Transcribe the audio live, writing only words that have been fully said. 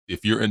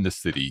if you're in the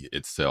city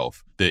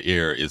itself, the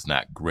air is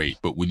not great.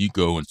 But when you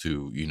go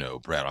into,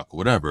 Braddock or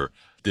whatever,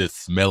 the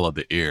smell of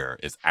the air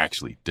is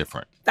actually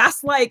different.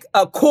 That's like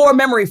a core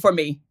memory for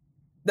me.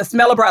 The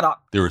smell of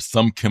Braddock. There is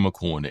some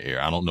chemical in the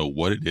air. I don't know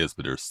what it is,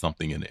 but there's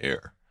something in the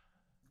air.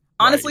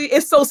 Honestly,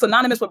 It's so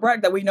synonymous with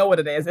Braddock that we know what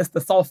it is. It's the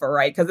sulfur,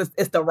 right? Because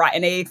it's the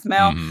rotten egg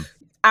smell. Mm-hmm.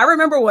 I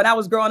remember when I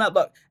was growing up,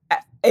 look,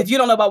 if you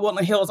don't know about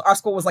Woodland Hills, our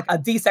school was like a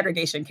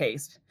desegregation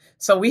case.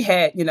 So we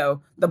had,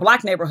 the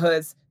Black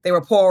neighborhoods, they were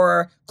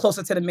poorer,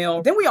 closer to the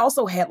mill. Then we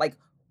also had like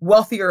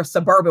wealthier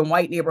suburban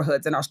white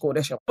neighborhoods in our school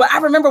district. But I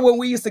remember when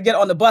we used to get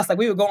on the bus, like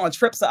we would go on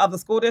trips to other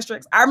school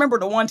districts. I remember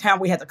the one time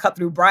we had to cut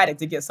through Braddock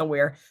to get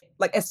somewhere.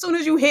 Like as soon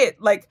as you hit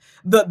like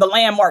the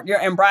landmark, you're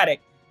in Braddock,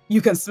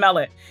 you can smell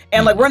it.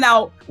 And like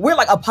we're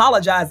like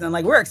apologizing.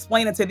 Like we're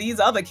explaining to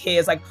these other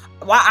kids like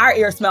why our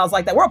air smells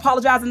like that. We're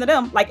apologizing to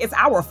them like it's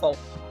our fault.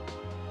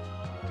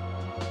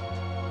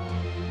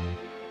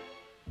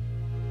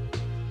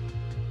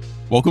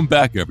 Welcome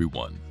back,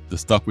 everyone, to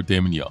Stuck with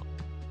Damon Young,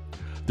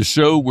 the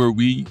show where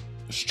we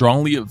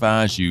strongly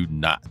advise you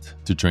not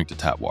to drink the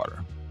tap water.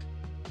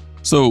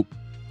 So,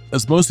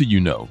 as most of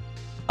you know,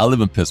 I live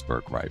in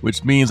Pittsburgh, right?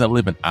 Which means I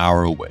live an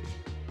hour away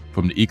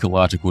from the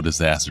ecological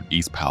disaster of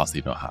East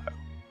Palestine, Ohio,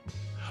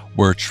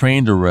 where a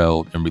train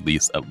derailed and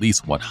released at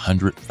least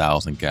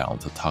 100,000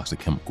 gallons of toxic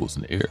chemicals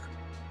in the air,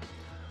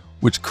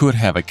 which could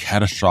have a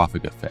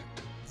catastrophic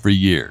effect for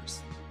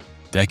years,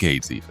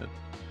 decades even,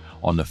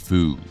 on the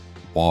food,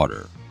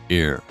 water,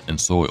 air, and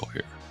soil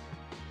here.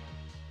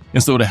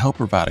 And so to help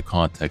provide a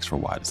context for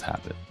why this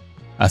happened,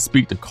 I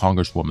speak to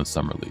Congresswoman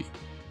Summer Lee,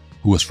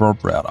 who is from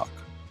Braddock,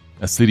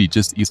 a city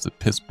just east of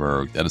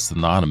Pittsburgh that is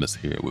synonymous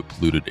here with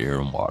polluted air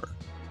and water.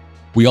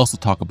 We also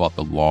talk about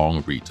the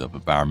long reach of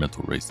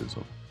environmental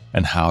racism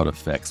and how it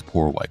affects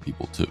poor white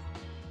people too.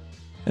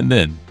 And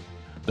then,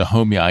 the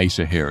homie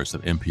Aisha Harris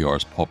of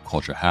NPR's Pulp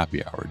Culture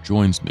Happy Hour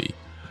joins me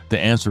to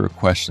answer a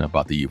question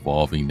about the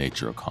evolving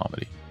nature of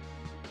comedy.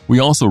 We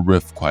also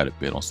riff quite a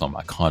bit on some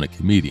iconic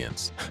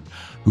comedians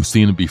who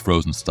seem to be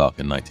frozen stuck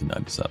in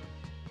 1997.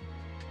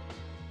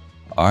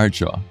 All right,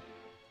 y'all.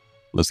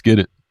 Let's get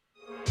it.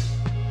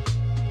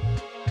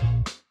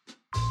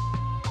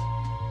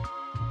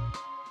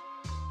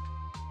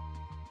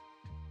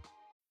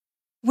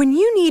 When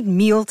you need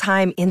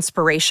mealtime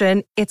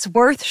inspiration, it's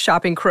worth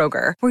shopping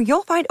Kroger, where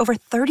you'll find over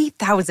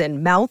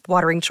 30,000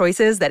 mouth-watering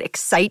choices that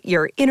excite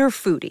your inner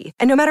foodie.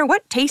 And no matter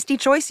what tasty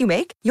choice you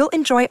make, you'll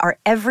enjoy our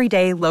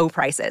everyday low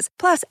prices,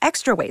 plus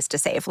extra ways to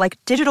save, like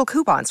digital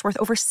coupons worth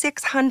over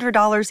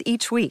 $600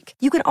 each week.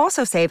 You can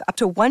also save up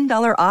to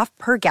 $1 off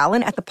per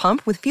gallon at the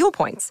pump with fuel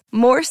points.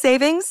 More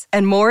savings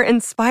and more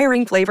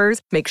inspiring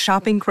flavors make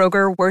shopping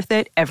Kroger worth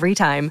it every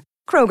time.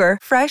 Kroger,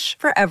 fresh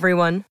for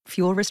everyone.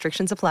 Fuel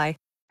restrictions apply.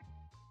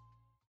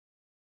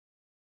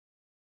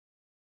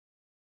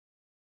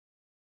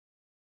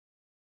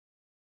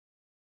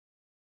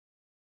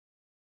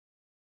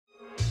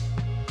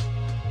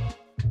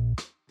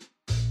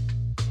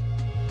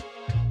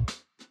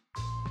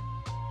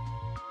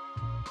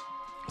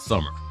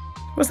 Summer.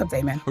 What's up,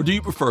 Damon? Or do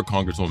you prefer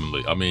Congresswoman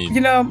Lee? I mean...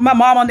 my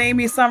mama named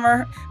me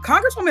Summer.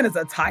 Congresswoman is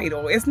a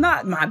title. It's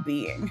not my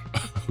being.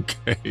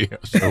 Okay,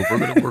 so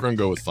we're gonna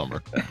go with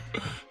Summer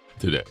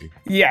today.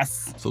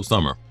 Yes. So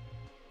Summer,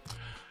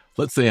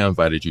 let's say I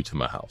invited you to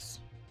my house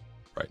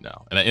right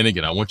now. And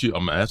again, I'm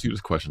gonna ask you this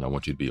question. I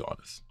want you to be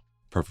honest,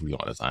 perfectly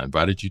honest. I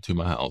invited you to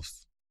my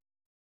house,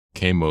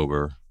 came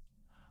over,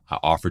 I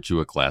offered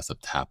you a glass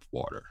of tap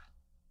water.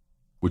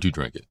 Would you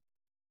drink it?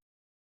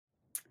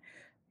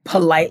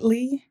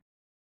 Politely,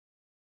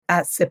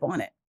 I'd sip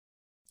on it.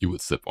 You would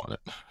sip on it?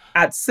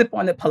 I'd sip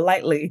on it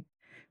politely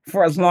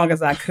for as long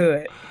as I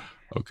could.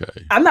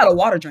 Okay. I'm not a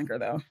water drinker,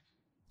 though.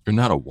 You're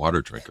not a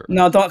water drinker?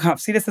 No, don't come.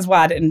 See, this is why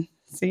I didn't.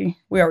 See,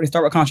 we already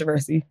start with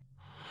controversy.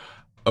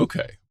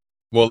 Okay.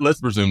 Well,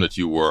 let's presume that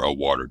you were a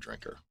water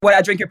drinker. Would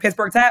I drink your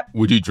Pittsburgh tap?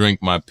 Would you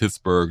drink my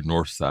Pittsburgh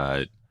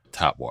Northside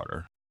tap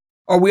water?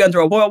 Are we under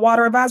a boil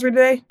water advisory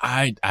today?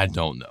 I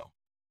don't know.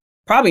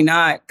 Probably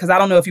not, because I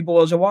don't know if you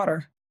boiled your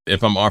water.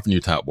 If I'm offering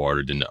you tap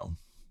water, then no.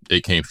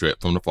 It came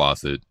straight from the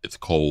faucet. It's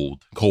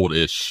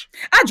cold-ish.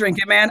 I drink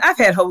it, man. I've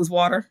had hose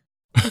water.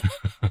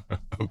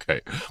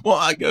 Okay. Well,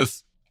 I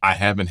guess I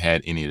haven't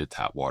had any of the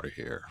tap water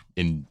here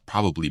in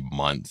probably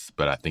months,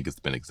 but I think it's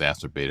been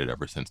exacerbated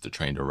ever since the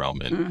train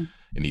derailment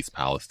in East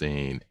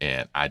Palestine.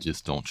 And I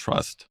just don't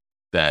trust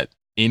that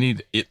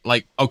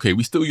okay,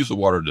 we still use the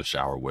water to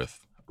shower with,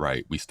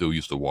 right? We still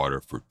use the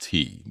water for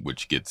tea,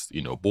 which gets,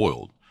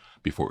 boiled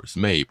before it's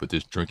made, but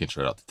just drinking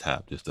straight out the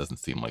tap just doesn't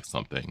seem like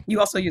something.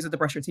 You also use it to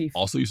brush your teeth.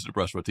 Also use it to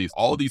brush my teeth.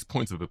 All of these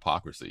points of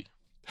hypocrisy,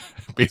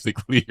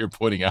 basically, you're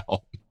pointing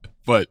out.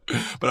 But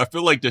I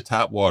feel like the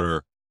tap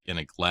water in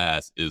a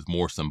glass is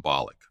more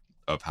symbolic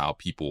of how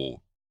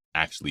people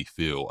actually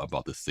feel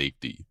about the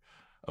safety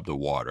of the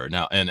water.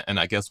 Now, and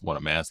I guess what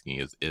I'm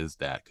asking is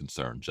that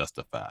concern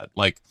justified?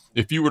 Like,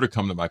 if you were to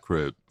come to my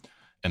crib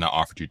and I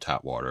offered you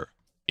tap water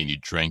and you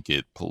drank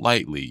it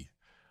politely,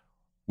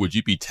 would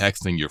you be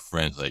texting your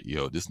friends like,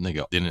 yo, this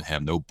nigga didn't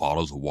have no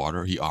bottles of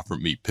water. He offered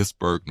me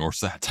Pittsburgh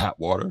Northside tap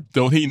water.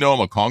 Don't he know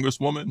I'm a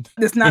congresswoman?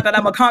 It's not that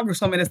I'm a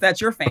congresswoman. It's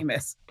that you're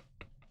famous.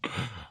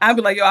 I'd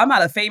be like, yo, I'm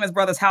at a famous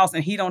brother's house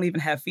and he don't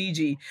even have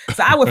Fiji.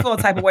 So I would feel a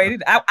type of way.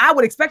 I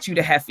would expect you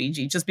to have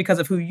Fiji just because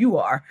of who you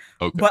are.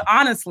 Okay. But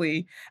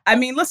honestly, I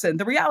mean, listen,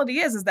 the reality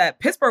is that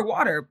Pittsburgh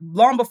water,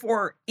 long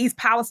before East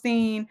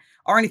Palestine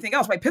or anything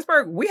else, right?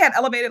 Pittsburgh, we had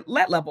elevated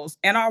lead levels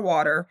in our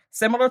water,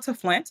 similar to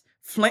Flint.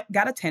 Flint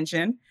got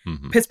attention.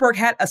 Mm-hmm. Pittsburgh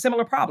had a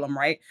similar problem,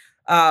 right?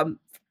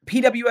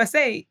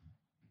 PWSA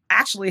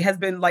actually has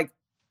been like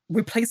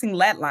replacing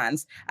lead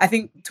lines. I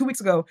think 2 weeks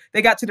ago,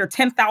 they got to their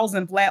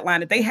 10,000th lead line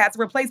that they had to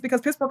replace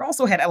because Pittsburgh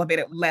also had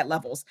elevated lead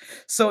levels.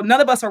 So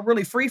none of us are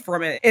really free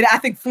from it. And I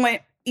think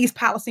Flint, East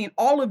Palestine,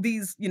 all of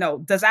these,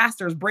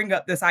 disasters bring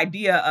up this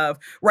idea of,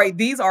 right,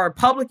 these are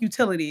public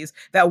utilities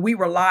that we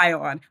rely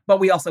on, but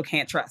we also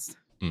can't trust.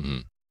 Mm-hmm.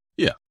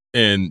 Yeah.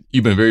 And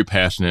you've been very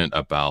passionate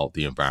about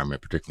the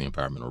environment, particularly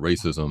environmental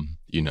racism.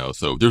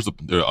 So there's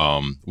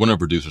one of the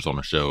producers on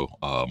the show,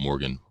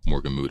 Morgan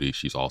Moody.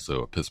 She's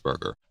also a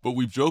Pittsburgher. But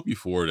we've joked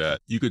before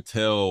that you could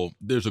tell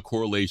there's a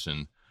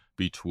correlation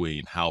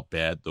between how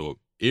bad the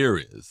air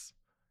is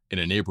in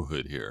a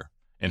neighborhood here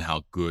and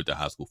how good the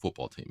high school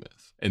football team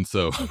is. And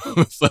so,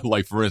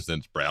 like, for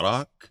instance,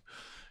 Braddock,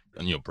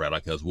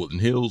 Braddock has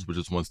Woodland Hills, which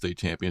has won state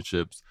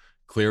championships.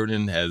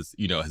 Clarendon has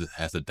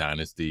a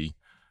dynasty.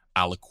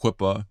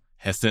 Aliquippa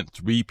has sent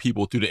 3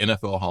 people to the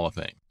NFL Hall of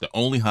Fame. The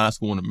only high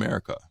school in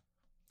America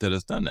that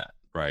has done that,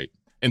 right?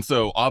 And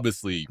so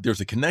obviously there's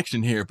a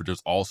connection here, but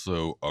there's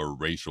also a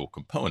racial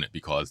component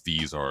because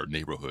these are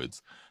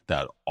neighborhoods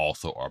that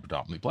also are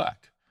predominantly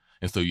Black.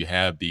 And so you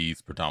have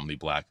these predominantly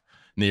Black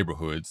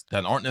neighborhoods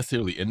that aren't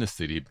necessarily in the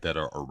city, but that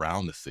are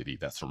around the city,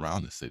 that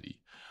surround the city.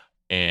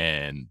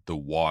 And the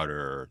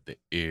water, the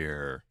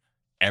air,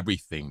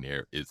 everything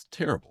there is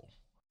terrible.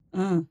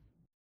 Mm.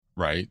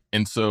 Right?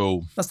 And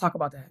so let's talk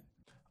about that.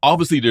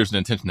 Obviously, there's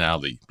an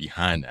intentionality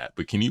behind that,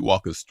 but can you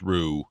walk us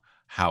through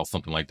how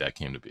something like that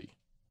came to be?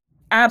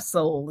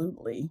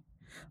 Absolutely.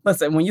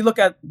 Listen, when you look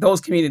at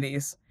those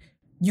communities,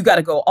 you got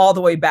to go all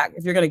the way back.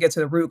 If you're going to get to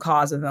the root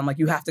cause of them, like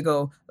you have to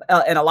go,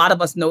 and a lot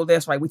of us know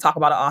this, right? We talk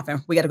about it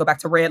often. We got to go back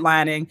to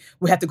redlining.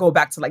 We have to go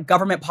back to like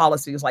government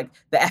policies like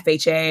the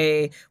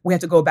FHA. We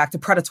have to go back to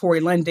predatory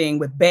lending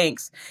with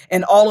banks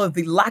and all of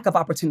the lack of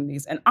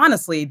opportunities. And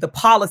honestly, the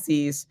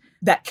policies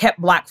that kept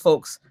Black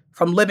folks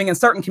from living in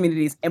certain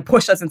communities and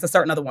push us into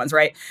certain other ones,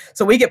 right?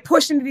 So we get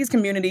pushed into these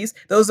communities.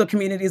 Those are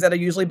communities that are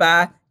usually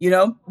by,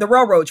 the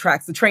railroad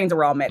tracks, the train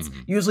derailments,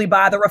 usually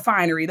by the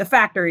refinery, the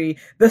factory,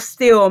 the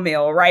steel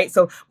mill, right?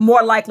 So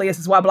more likely, this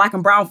is why Black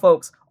and brown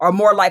folks are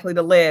more likely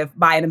to live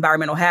by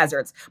environmental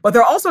hazards. But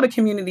there are also the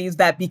communities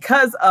that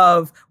because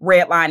of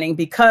redlining,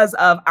 because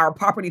of our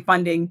property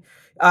funding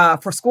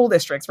for school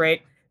districts,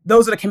 right?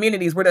 Those are the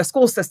communities where their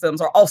school systems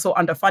are also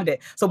underfunded.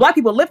 So Black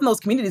people live in those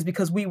communities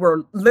because we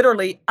were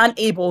literally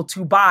unable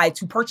to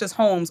purchase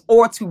homes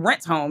or to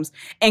rent homes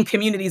in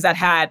communities that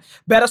had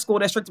better school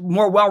districts,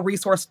 more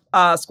well-resourced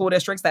school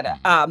districts that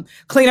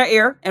cleaner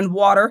air and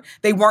water.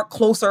 They weren't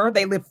closer.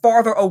 They lived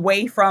farther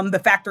away from the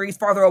factories,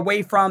 farther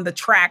away from the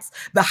tracks,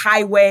 the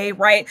highway,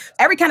 right?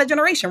 Every kind of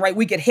generation, right?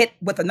 We get hit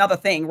with another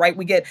thing, right?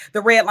 We get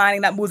the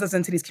redlining that moves us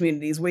into these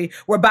communities.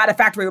 We're by the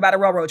factory, we're by the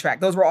railroad track.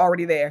 Those were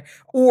already there.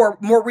 Or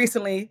more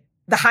recently,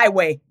 the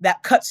highway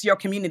that cuts your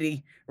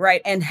community,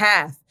 right, in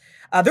half.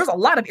 There's a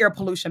lot of air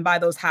pollution by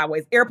those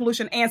highways, air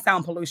pollution and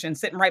sound pollution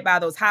sitting right by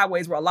those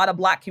highways where a lot of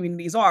Black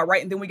communities are,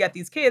 right? And then we got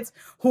these kids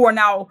who are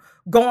now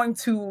going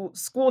to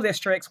school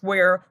districts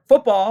where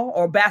football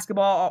or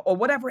basketball or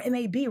whatever it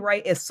may be,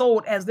 right, is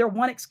sold as their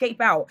one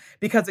escape out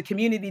because the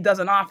community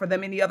doesn't offer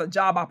them any other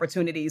job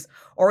opportunities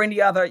or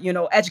any other,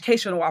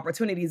 educational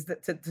opportunities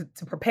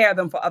to prepare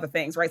them for other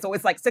things, right? So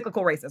it's like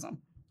cyclical racism.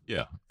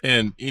 Yeah.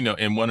 And,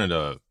 and one of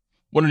the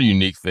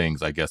unique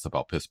things, I guess,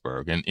 about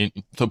Pittsburgh, and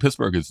so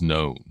Pittsburgh is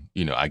known,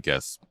 I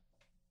guess,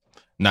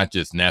 not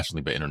just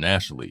nationally, but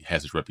internationally,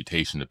 has its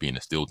reputation of being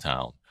a steel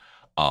town,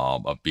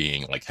 of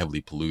being like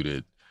heavily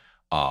polluted.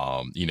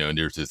 And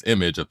there's this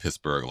image of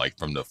Pittsburgh, like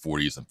from the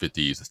 40s and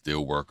 50s, the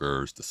steel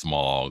workers, the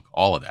smog,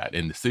 all of that.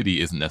 And the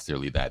city isn't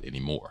necessarily that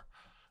anymore,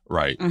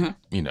 right?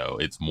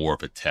 Mm-hmm. It's more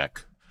of a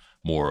tech,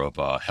 more of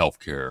a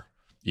healthcare,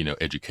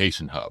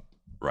 education hub,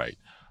 right?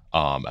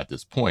 At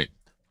this point.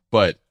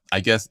 But I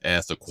guess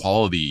as the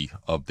quality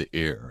of the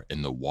air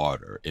and the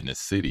water in the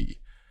city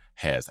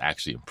has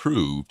actually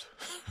improved,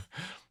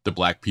 the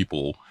Black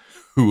people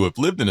who have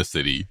lived in the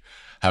city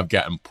have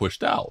gotten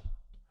pushed out.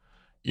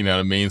 You know what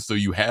I mean? So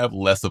you have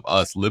less of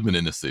us living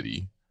in the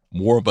city,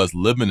 more of us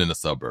living in the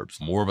suburbs,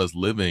 more of us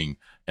living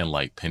in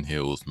like Penn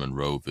Hills,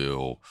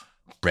 Monroeville,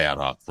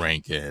 Braddock,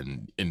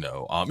 Rankin,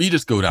 you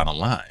just go down a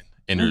line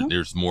and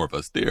there's more of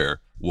us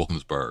there,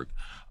 Wilkinsburg.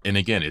 And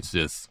again, it's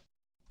just,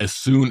 as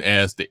soon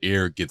as the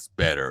air gets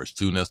better, as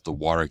soon as the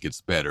water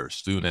gets better, as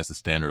soon as the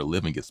standard of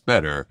living gets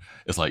better,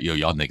 it's like, yo,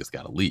 y'all niggas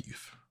gotta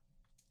leave.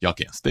 Y'all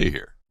can't stay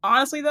here.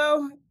 Honestly,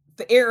 though,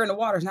 the air and the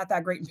water is not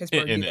that great in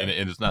Pittsburgh And, either.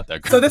 and it's not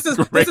that great. So this is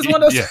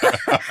one of those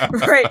Yeah.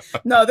 right.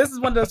 No, this is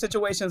one of those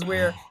situations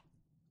where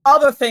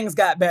other things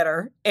got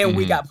better and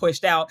we got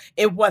pushed out.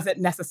 It wasn't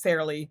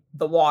necessarily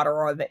the water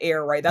or the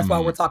air, right? That's why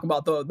we're talking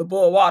about the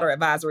boil water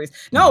advisories.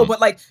 No, but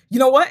like, you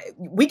know what?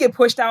 We get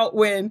pushed out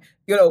when,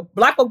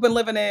 Black folk been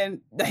living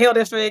in the Hale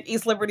District,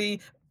 East Liberty.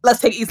 Let's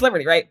take East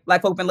Liberty, right?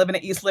 Black folk been living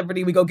in East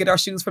Liberty. We go get our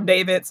shoes from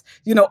David's,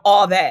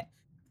 all that.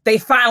 They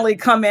finally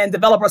come in,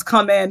 developers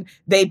come in,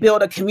 they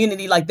build a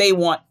community like they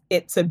want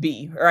it to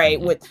be, right?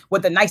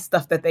 With the nice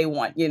stuff that they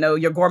want,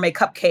 your gourmet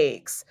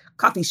cupcakes,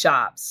 coffee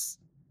shops,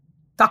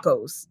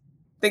 tacos,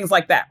 things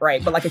like that,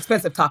 right? But like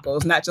expensive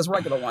tacos, not just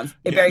regular ones.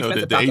 Very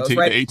expensive tacos,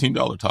 right? The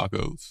 $18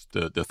 tacos,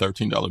 the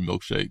 $13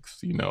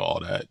 milkshakes,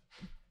 all that.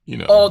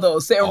 All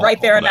those sitting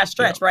right there in that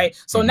stretch, right?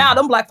 So now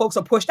them Black folks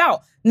are pushed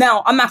out.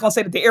 Now, I'm not going to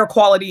say that the air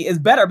quality is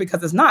better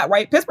because it's not,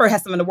 right? Pittsburgh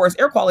has some of the worst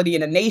air quality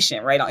in the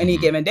nation, right, on any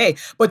given day.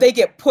 But they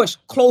get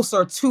pushed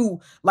closer to,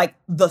 like,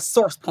 the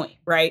source point,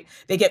 right?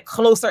 They get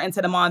closer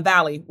into the Mon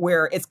Valley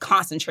where it's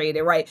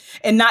concentrated, right?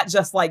 And not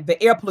just, like,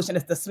 the air pollution,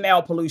 it's the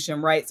smell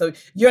pollution, right? So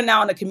you're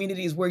now in the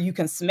communities where you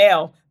can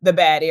smell the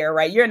bad air,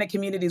 right? You're in the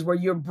communities where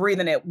you're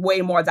breathing it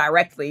way more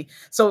directly.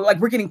 So, like,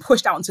 we're getting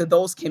pushed out into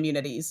those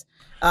communities.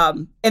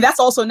 And that's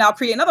also now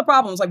creating other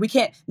problems. Like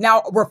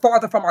we're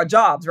farther from our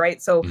jobs,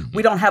 right? So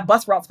we don't have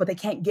bus routes, but they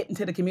can't get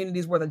into the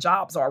communities where the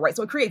jobs are, right?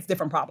 So it creates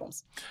different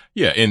problems.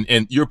 Yeah.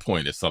 And your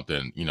point is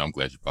something, I'm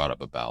glad you brought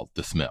up about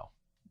the smell.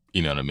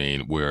 You know what I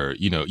mean? Where,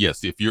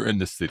 yes, if you're in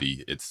the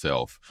city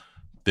itself,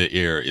 the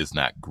air is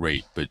not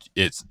great, but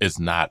it's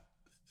not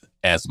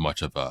as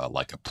much of a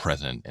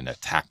present and a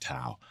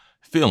tactile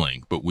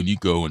feeling. But when you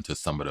go into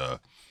some of the,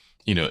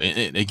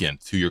 and again,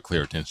 to your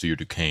Clairtons, to your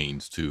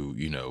Duquesnes,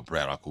 to,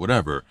 Braddock or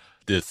whatever,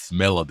 the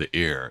smell of the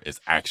air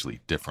is actually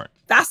different.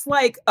 That's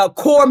like a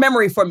core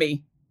memory for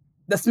me,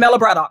 the smell of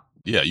Braddock.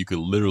 Yeah, you could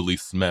literally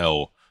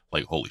smell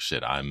like, holy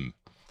shit, I'm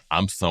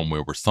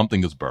somewhere where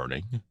something is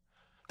burning.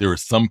 There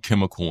is some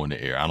chemical in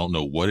the air. I don't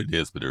know what it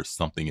is, but there's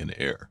something in the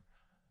air.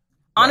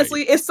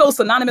 Honestly, It's so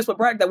synonymous with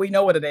Braddock that we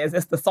know what it is.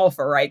 It's the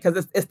sulfur, right?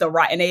 Because it's the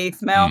rotten egg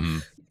smell.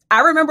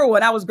 I remember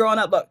when I was growing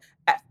up, look,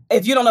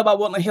 if you don't know about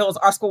Woodland Hills,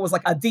 our school was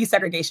like a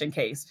desegregation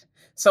case.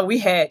 So we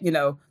had,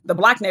 the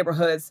Black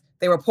neighborhoods,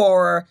 they were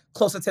poorer,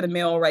 closer to the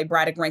mill, right?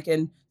 Braddock,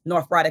 Rankin,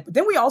 North Braddock. But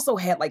then we also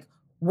had like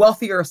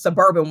wealthier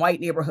suburban white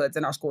neighborhoods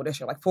in our school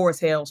district, like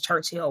Forest Hills,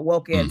 Churchill,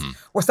 Wilkins,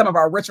 where some of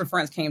our richer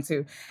friends came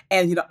to.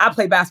 And, I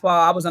played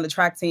basketball. I was on the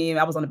track team.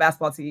 I was on the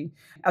basketball team.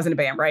 I was in the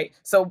band, right?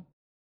 So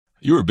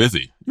you were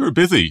busy.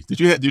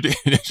 Did you have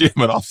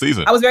an off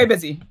season? I was very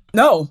busy.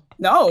 No,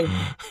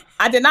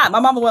 I did not. My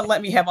mama wouldn't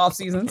let me have off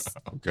seasons.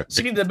 Okay.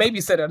 She needed a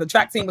babysitter. The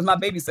track team was my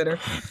babysitter.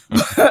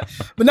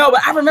 But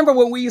I remember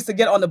when we used to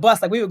get on the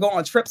bus, like we would go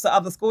on trips to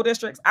other school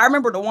districts. I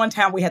remember the one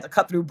time we had to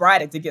cut through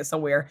Braddock to get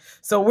somewhere.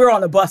 So we're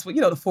on the bus with,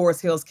 the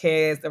Forest Hills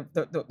kids,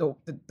 the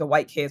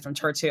white kids from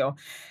Churchill.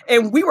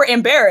 And we were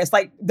embarrassed.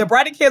 Like the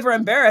Braddock kids were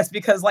embarrassed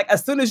because like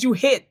as soon as you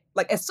hit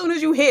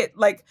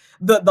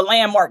the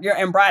landmark, you're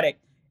in Braddock,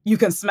 you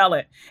can smell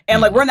it.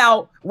 And like,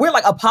 we're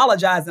like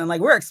apologizing.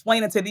 Like we're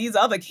explaining to these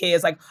other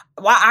kids, like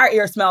why our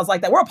air smells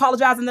like that. We're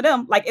apologizing to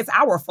them. Like it's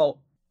our fault.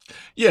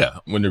 Yeah.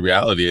 When the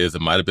reality is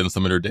it might've been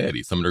some of their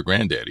daddy, some of their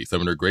granddaddy, some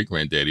of their great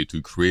granddaddy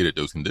who created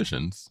those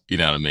conditions. You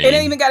know what I mean? It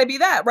ain't even got to be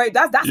that, right?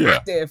 That's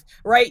active,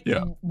 right?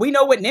 Yeah. We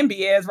know what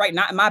NIMBY is, right?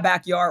 Not in my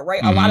backyard,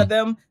 right? A lot of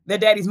them, their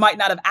daddies might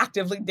not have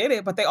actively did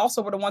it, but they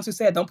also were the ones who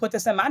said, don't put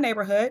this in my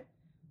neighborhood.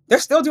 They're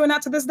still doing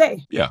that to this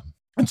day. Yeah.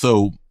 And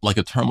so like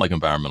a term like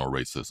environmental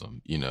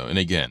racism, and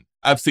again,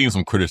 I've seen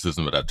some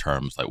criticism of that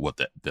term, like what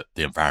the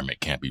environment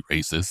can't be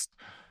racist,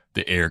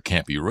 the air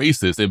can't be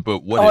racist.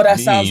 But what it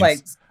means, sounds like...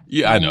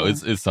 Yeah, I know,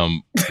 it's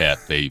some bad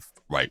faith,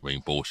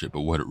 right-wing bullshit.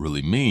 But what it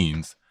really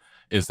means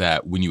is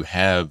that when you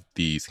have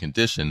these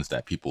conditions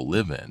that people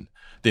live in,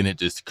 then it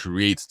just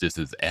creates this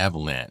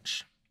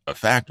avalanche of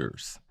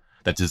factors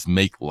that just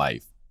make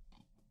life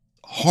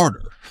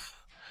harder,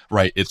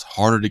 right? It's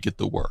harder to get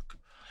to work.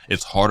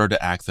 It's harder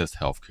to access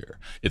healthcare.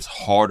 It's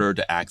harder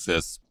to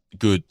access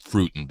good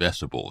fruit and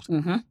vegetables.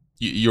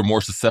 You're more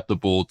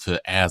susceptible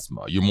to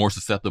asthma. You're more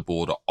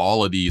susceptible to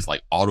all of these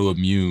like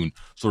autoimmune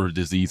sort of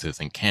diseases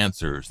and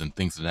cancers and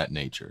things of that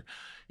nature.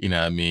 You know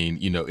what I mean?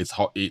 It's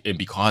hard. And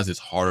because it's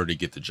harder to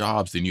get the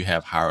jobs, then you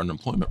have higher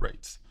unemployment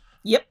rates.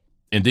 Yep.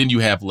 And then you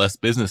have less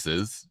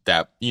businesses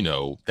that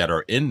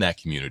are in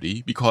that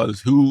community, because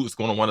who is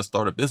going to want to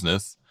start a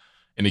business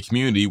in a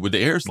community where the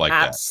air's like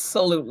that?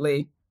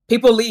 Absolutely.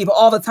 People leave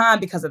all the time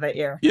because of the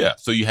air. Yeah.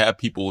 So you have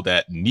people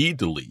that need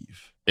to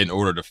leave in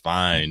order to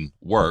find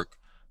work.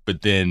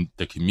 But then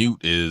the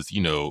commute is,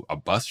 a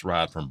bus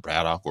ride from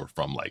Braddock or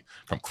from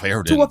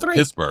Clarendon to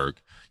Pittsburgh.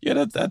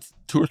 Yeah, that's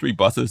 2 or 3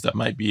 buses. That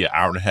might be an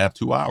hour and a half,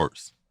 2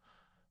 hours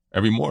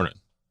every morning.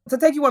 To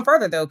take you one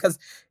further, though, because,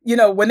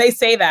 when they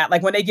say that,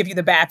 like when they give you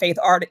the bad faith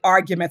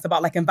arguments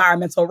about like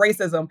environmental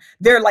racism,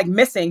 they're like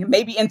missing,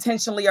 maybe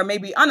intentionally or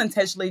maybe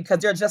unintentionally, because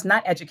they're just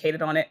not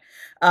educated on it,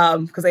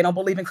 because they don't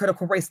believe in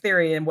critical race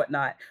theory and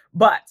whatnot.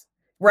 But,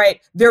 right,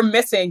 they're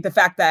missing the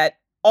fact that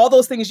all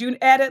those things you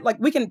added, like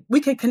we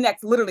can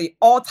connect literally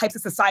all types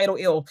of societal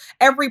ill.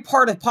 Every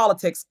part of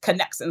politics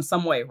connects in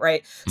some way,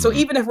 right? So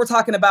even if we're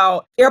talking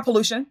about air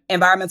pollution,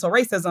 environmental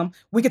racism,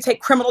 we could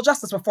take criminal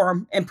justice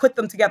reform and put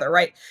them together,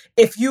 right?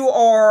 If you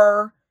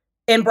are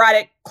in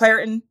Braddock,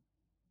 Clareton,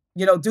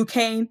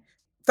 Duquesne,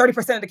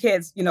 30% of the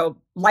kids,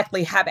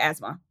 likely have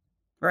asthma,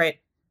 right?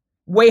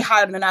 Way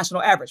higher than the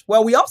national average.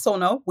 Well, we also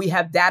know, we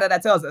have data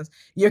that tells us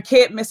your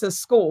kid misses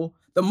school.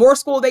 The more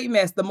school they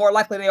miss, the more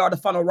likely they are to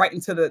funnel right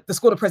into the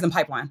school to prison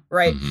pipeline,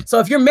 right? So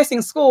if you're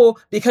missing school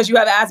because you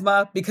have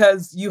asthma,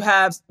 because you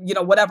have,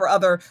 whatever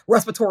other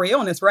respiratory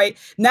illness, right?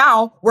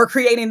 Now we're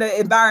creating the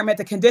environment,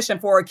 the condition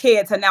for a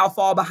kid to now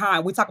fall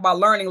behind. We talk about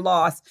learning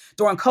loss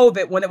during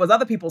COVID when it was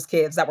other people's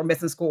kids that were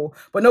missing school,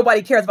 but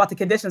nobody cares about the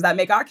conditions that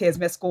make our kids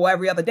miss school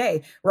every other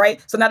day,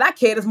 right? So now that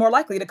kid is more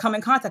likely to come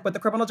in contact with the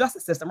criminal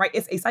justice system, right?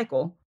 It's a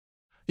cycle.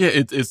 Yeah,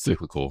 it's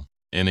cyclical.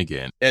 And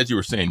again, as you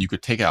were saying, you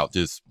could take out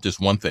just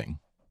one thing.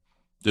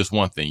 Just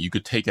one thing. You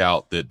could take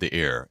out the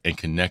air and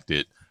connect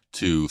it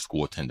to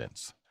school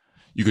attendance.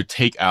 You could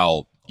take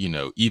out,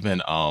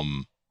 even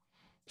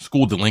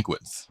school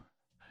delinquents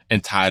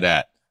and tie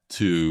that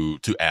to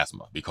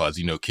asthma because,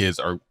 kids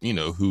are,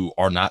 who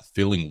are not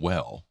feeling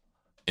well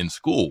in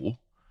school,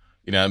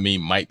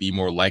 might be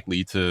more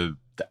likely to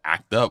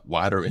act up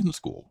while they're in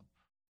school.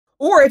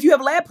 Or if you have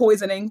lead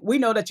poisoning, we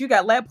know that you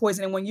got lead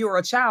poisoning when you were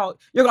a child,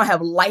 you're going to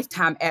have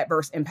lifetime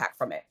adverse impact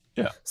from it.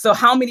 Yeah. So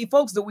how many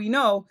folks do we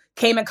know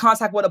came in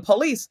contact with a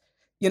police's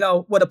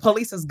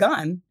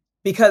gun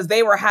because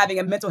they were having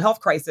a mental health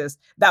crisis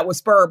that was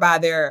spurred by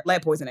their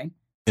lead poisoning?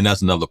 And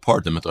that's another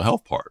part, the mental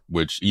health part,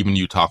 which even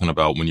you talking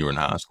about when you were in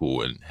high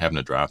school and having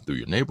to drive through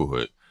your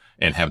neighborhood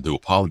and having to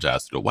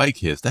apologize to the white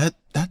kids, that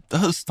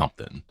does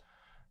something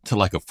to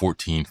like a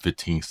 14,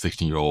 15,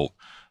 16-year-old,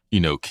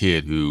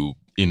 kid who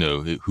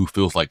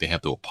feels like they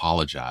have to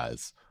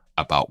apologize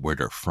about where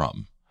they're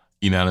from.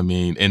 You know what I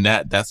mean? And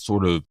that's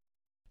sort of,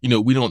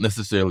 we don't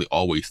necessarily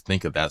always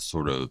think of that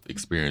sort of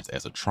experience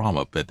as a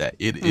trauma, but that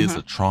it is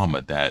a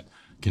trauma that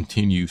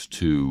continues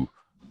to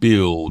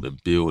build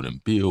and build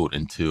and build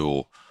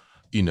until,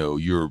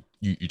 you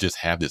just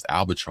have this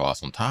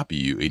albatross on top of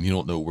you and you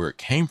don't know where it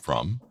came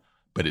from,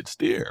 but it's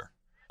there.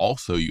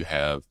 Also, you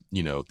have,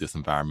 this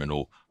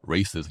environmental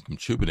racism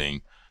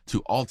contributing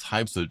to all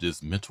types of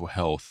just mental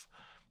health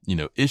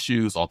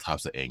issues, all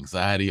types of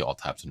anxiety, all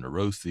types of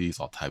neuroses,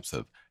 all types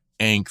of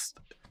angst,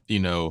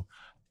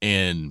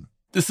 and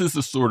this is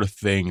the sort of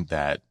thing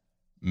that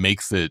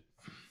makes it,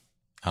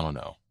 I don't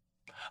know.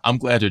 I'm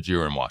glad that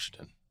you're in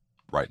Washington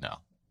right now.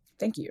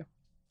 Thank you.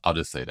 I'll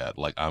just say that.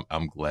 Like,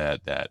 I'm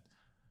glad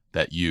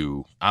that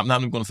you, I'm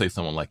not even going to say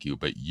someone like you,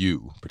 but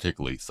you,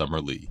 particularly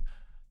Summer Lee,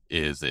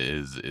 is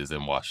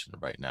in Washington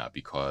right now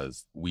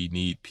because we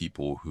need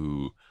people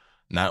who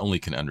not only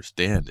can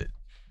understand it,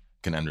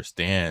 can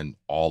understand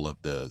all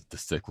of the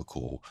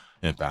cyclical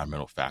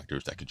environmental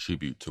factors that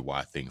contribute to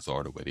why things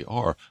are the way they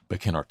are, but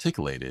can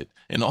articulate it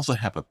and also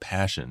have a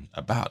passion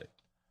about it.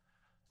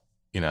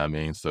 You know what I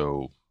mean?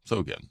 So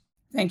again.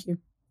 Thank you.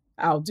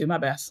 I'll do my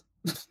best.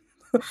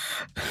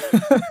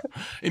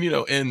 And,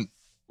 and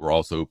we're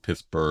also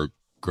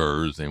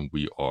Pittsburghers, and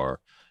we are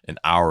an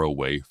hour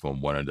away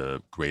from one of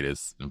the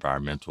greatest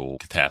environmental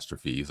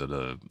catastrophes of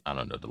the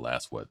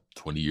last,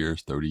 20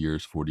 years, 30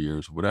 years, 40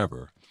 years,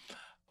 whatever.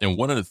 And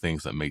one of the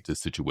things that make this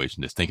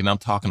situation distinct, and I'm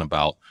talking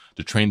about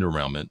the train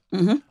derailment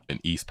in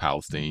East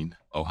Palestine,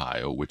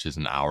 Ohio, which is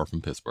an hour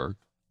from Pittsburgh.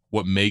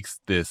 What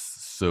makes this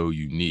so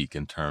unique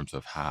in terms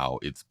of how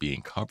it's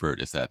being covered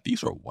is that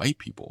these are white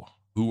people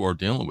who are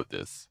dealing with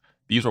this.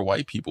 These are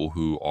white people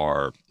who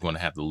are going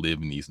to have to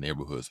live in these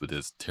neighborhoods with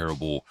this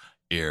terrible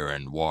air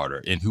and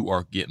water and who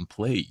are getting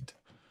played,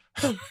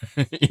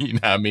 you know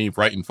what I mean,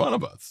 right in front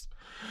of us.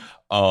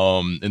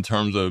 In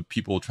terms of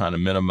people trying to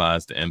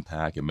minimize the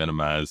impact and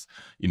minimize,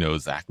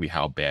 exactly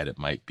how bad it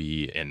might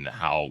be and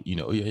how,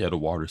 the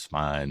water's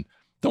fine.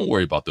 Don't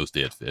worry about those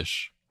dead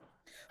fish.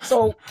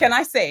 So can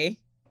I say,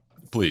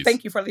 please,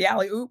 thank you for the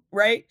alley-oop,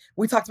 right?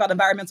 We talked about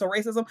environmental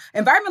racism.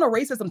 Environmental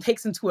racism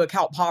takes into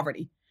account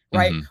poverty,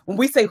 right? When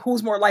we say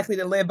who's more likely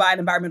to live by an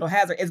environmental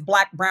hazard, it's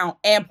Black, brown,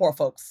 and poor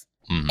folks.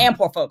 And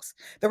poor folks.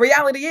 The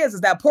reality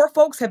is that poor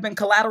folks have been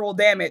collateral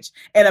damage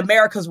in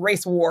America's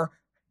race war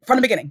from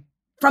the beginning.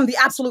 From the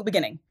absolute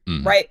beginning,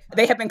 right?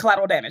 They have been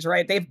collateral damage,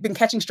 right? They've been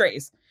catching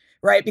strays,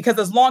 right? Because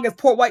as long as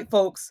poor white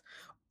folks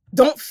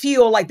don't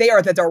feel like they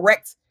are the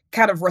direct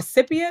kind of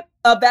recipient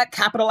of that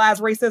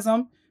capitalized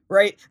racism,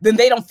 right? Then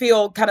they don't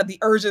feel kind of the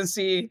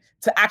urgency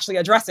to actually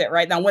address it,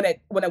 right? Now, when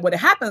it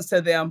happens to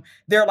them,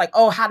 they're like,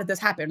 oh, how did this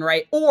happen,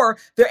 right? Or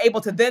they're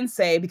able to then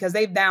say, because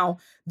they've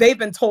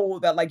been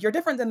told that like, you're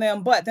different than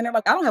them, but then they're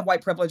like, I don't have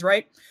white privilege,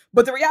 right?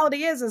 But the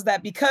reality is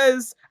that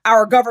because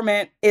our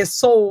government is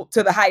sold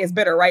to the highest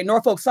bidder, right?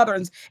 Norfolk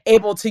Southern's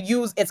able to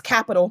use its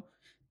capital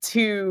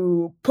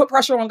to put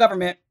pressure on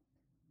government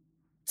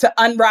to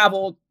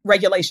unravel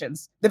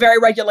regulations, the very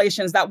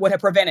regulations that would have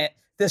prevented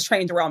this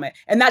train derailment.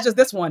 And not just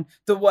this one,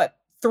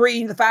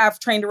 3 to 5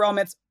 train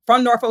derailments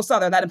from Norfolk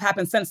Southern that have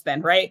happened since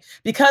then, right?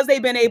 Because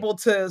they've been able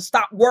to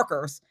stop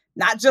workers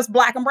not just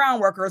Black and brown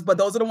workers, but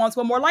those are the ones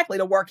who are more likely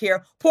to work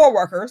here, poor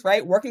workers,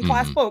 right? Working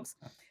class folks.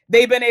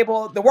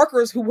 The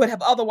workers who would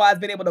have otherwise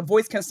been able to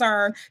voice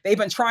concern, they've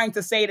been trying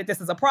to say that this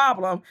is a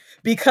problem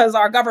because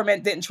our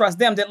government didn't trust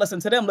them, didn't listen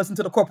to them, listen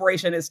to the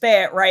corporation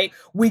instead, right?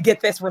 We get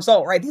this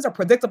result, right? These are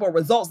predictable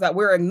results that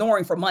we're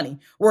ignoring for money.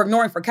 We're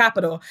ignoring for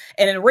capital.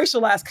 And in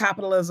racialized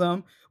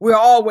capitalism, we're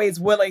always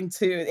willing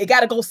to, it got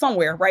to go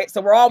somewhere, right?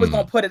 So we're always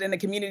going to put it in the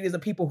communities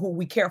of people who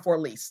we care for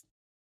least.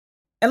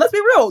 And let's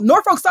be real,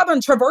 Norfolk Southern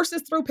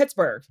traverses through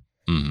Pittsburgh.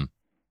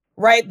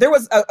 Right? There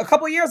was a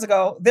couple of years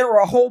ago, there were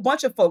a whole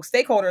bunch of folks,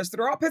 stakeholders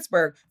throughout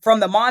Pittsburgh, from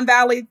the Mon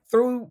Valley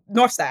through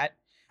Northside,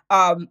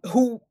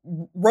 who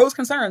rose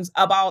concerns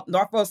about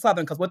Norfolk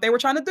Southern, because what they were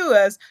trying to do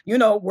is,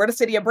 we're the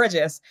city of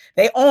bridges.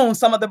 They own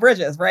some of the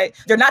bridges, right?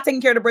 They're not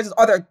taking care of the bridges,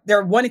 or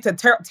they're wanting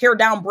to tear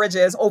down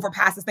bridges,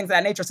 overpasses, things of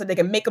that nature, so they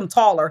can make them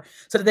taller,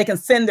 so that they can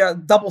send their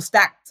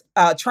double-stacked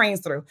trains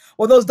through.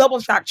 Well, those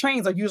double-stacked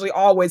trains are usually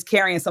always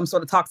carrying some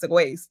sort of toxic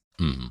waste.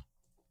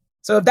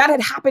 So if that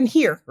had happened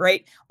here,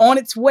 right, on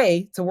its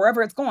way to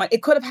wherever it's going,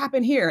 it could have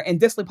happened here in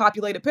densely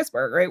populated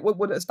Pittsburgh, right? What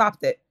would have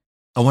stopped it?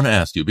 I want to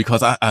ask you,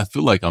 because I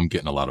feel like I'm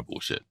getting a lot of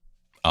bullshit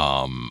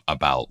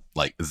about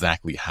like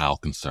exactly how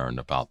concerned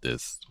about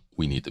this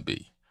we need to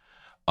be.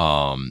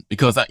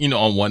 Because,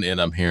 on one end,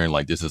 I'm hearing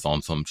like this is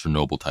on some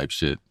Chernobyl type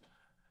shit.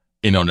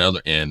 And on the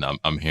other end,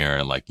 I'm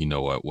hearing like, you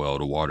know what, well,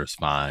 the water's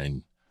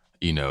fine.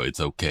 It's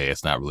okay.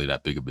 It's not really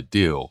that big of a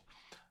deal.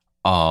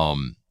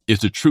 Is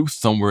the truth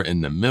somewhere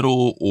in the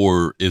middle,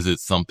 or is it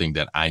something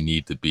that I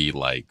need to be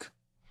like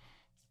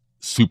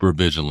super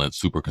vigilant,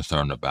 super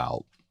concerned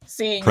about?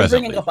 See, you're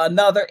bringing up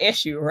another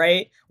issue,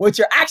 right? What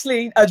you're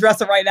actually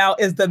addressing right now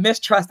is the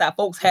mistrust that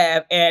folks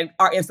have in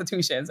our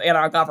institutions and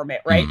our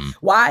government, right?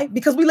 Why?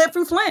 Because we lived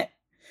through Flint.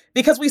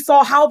 Because we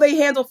saw how they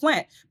handle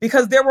Flint.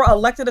 Because there were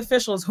elected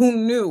officials who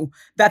knew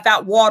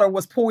that water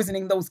was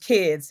poisoning those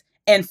kids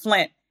in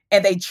Flint.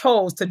 And they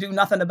chose to do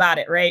nothing about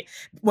it, right?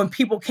 When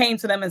people came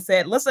to them and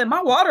said, listen,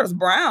 my water is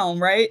brown,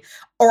 right?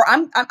 Or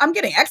I'm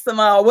getting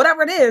eczema or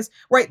whatever it is,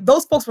 right?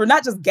 Those folks were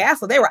not just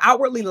gaslit, they were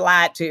outwardly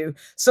lied to.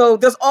 So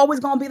there's always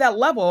going to be that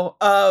level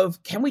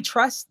of, can we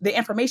trust the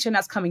information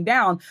that's coming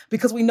down?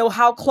 Because we know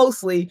how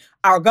closely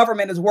our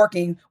government is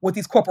working with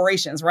these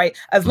corporations, right?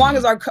 As long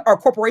as our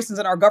corporations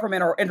and our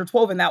government are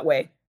interwoven that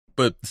way.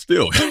 But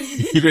still,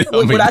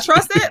 would I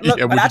trust it? Look,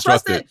 would I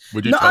trust it?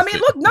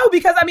 No,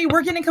 because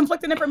we're getting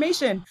conflicting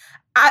information.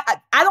 I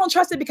don't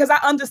trust it because I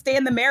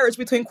understand the marriage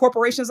between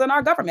corporations and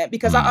our government,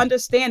 because I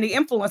understand the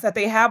influence that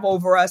they have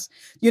over us,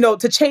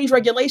 to change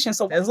regulations.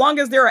 So as long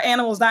as there are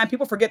animals dying,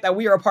 people forget that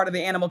we are a part of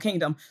the animal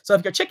kingdom. So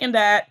if your chicken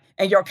died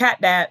and your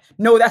cat died,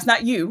 no, that's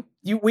not you.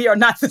 We are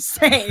not the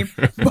same,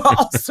 but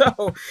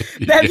also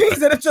that means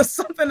that if there's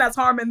something that's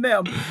harming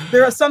them,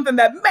 there is something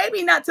that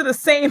maybe not to the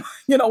same,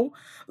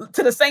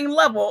 to the same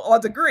level or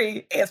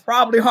degree is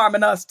probably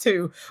harming us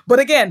too. But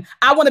again,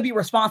 I want to be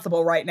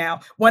responsible right now.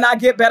 When I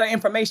get better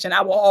information,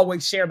 I will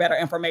always share better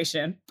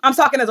information. I'm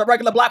talking as a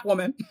regular Black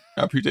woman.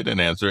 I appreciate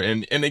that answer.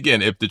 And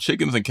again, if the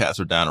chickens and cats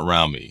are down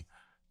around me,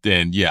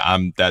 then yeah,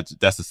 that's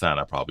a sign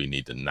I probably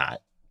need to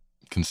not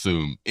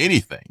consume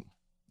anything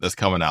that's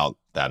coming out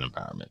that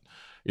environment.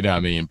 You know what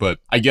I mean? But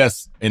I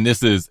guess, and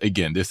this is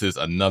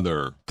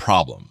another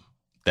problem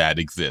that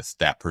exists,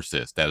 that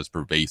persists, that is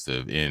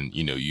pervasive. And,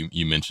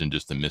 you mentioned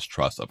just the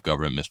mistrust of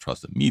government,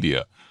 mistrust of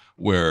media,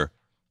 where,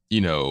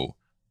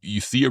 you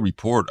see a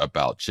report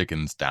about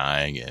chickens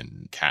dying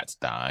and cats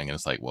dying. And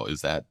it's like, well,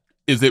 is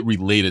it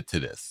related to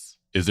this?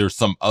 Is there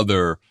some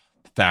other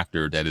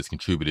factor that is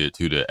contributed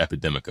to the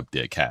epidemic of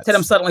dead cats? To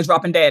them suddenly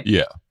dropping dead.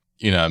 Yeah.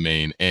 You know what I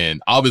mean?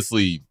 And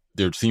obviously,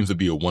 there seems to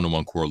be a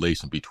one-on-one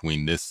correlation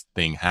between this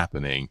thing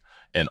happening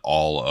and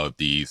all of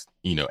these,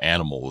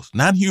 animals,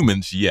 not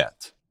humans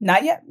yet.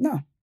 Not yet.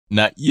 No.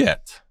 Not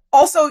yet.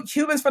 Also,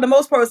 humans, for the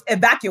most part, was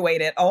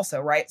evacuated also,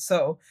 right?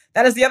 So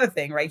that is the other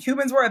thing, right?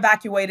 Humans were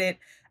evacuated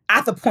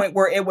at the point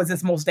where it was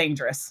its most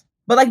dangerous.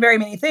 But like very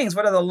many things,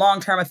 what are the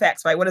long-term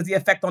effects, right? What is the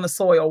effect on the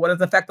soil? What is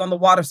the effect on the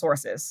water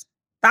sources?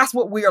 That's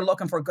what we are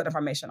looking for good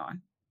information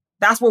on.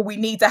 That's where we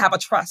need to have a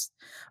trust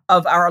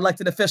of our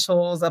elected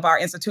officials, of our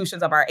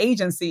institutions, of our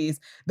agencies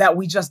that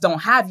we just don't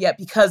have yet,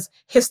 because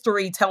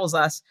history tells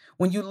us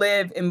when you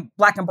live in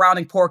Black and brown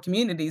and poor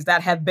communities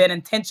that have been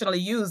intentionally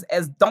used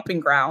as dumping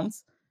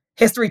grounds,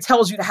 history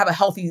tells you to have a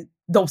healthy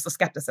dose of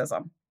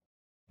skepticism.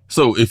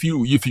 So if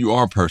you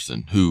are a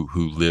person who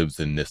lives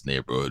in this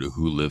neighborhood, or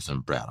who lives in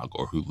Braddock,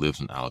 or who lives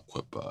in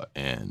Aliquippa,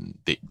 and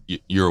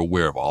you're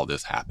aware of all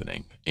this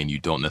happening, and you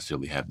don't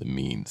necessarily have the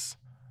means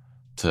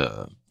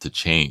to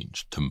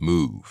change, to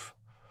move,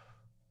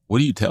 what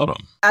do you tell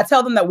them? I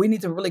tell them that we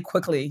need to really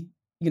quickly,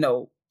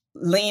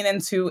 lean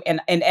into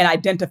and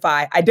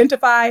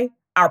identify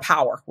our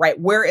power, right?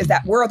 Where is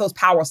that? Where are those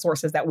power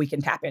sources that we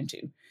can tap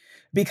into?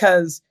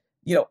 Because,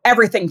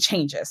 everything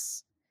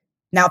changes.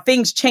 Now,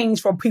 things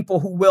change for people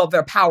who wield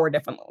their power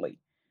differently.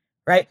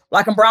 right?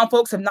 Black and brown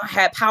folks have not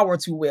had power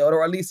to wield,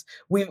 or at least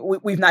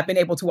we've not been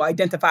able to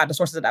identify the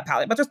sources of that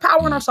power. But there's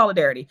power in our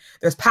solidarity.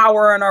 There's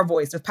power in our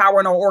voice. There's power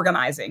in our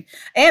organizing.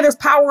 And there's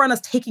power in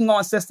us taking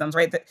on systems,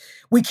 right? That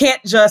we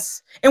can't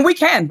just, and we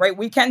can, right?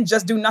 We can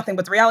just do nothing.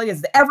 But the reality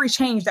is that every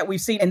change that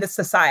we've seen in this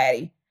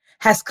society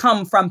has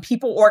come from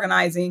people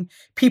organizing,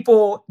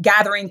 people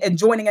gathering and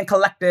joining in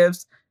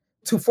collectives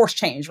to force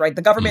change, right?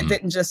 The government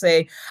didn't just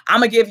say, I'm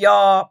going to give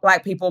y'all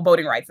Black people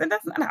voting rights. And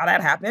that's not how that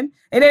happened.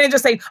 And they didn't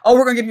just say, oh,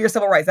 we're going to give you your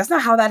civil rights. That's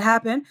not how that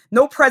happened.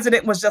 No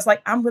president was just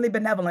like, I'm really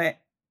benevolent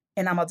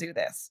and I'm going to do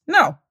this.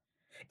 No.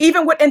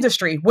 Even with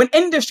industry, when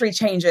industry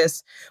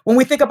changes, when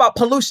we think about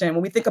pollution,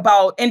 when we think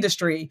about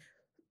industry,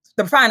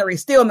 the refinery,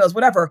 steel mills,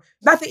 whatever,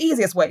 not the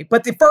easiest way.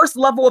 But the first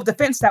level of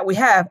defense that we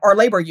have are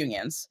labor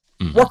unions,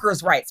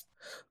 workers' rights.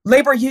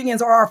 Labor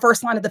unions are our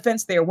first line of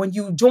defense there. When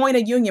you join a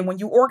union, when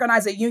you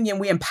organize a union,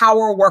 we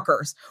empower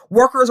workers.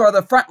 Workers are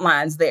the front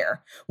lines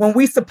there. When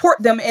we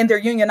support them in their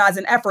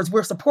unionizing efforts,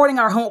 we're supporting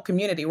our home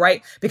community,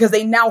 right? Because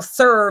they now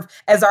serve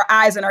as our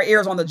eyes and our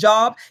ears on the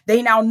job.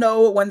 They now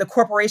know when the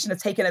corporation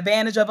is taking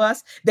advantage of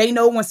us. They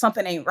know when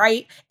something ain't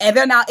right. And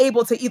they're now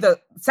able to either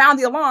sound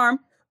the alarm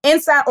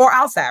inside or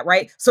outside,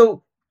 right?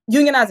 So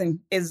unionizing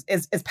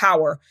is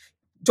power.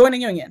 Join a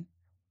union.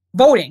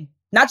 Voting,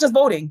 not just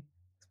voting.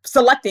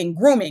 Selecting,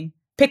 grooming,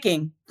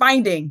 picking,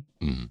 finding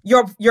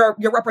your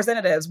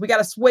representatives. We got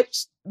to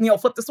switch,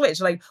 flip the switch.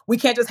 Like, we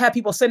can't just have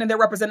people sending their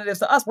representatives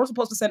to us. We're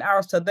supposed to send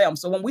ours to them.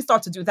 So when we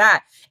start to do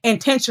that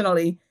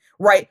intentionally,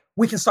 right,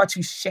 we can start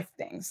to shift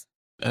things.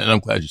 And I'm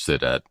glad you said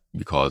that,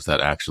 because that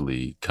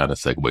actually kind of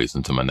segues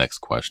into my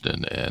next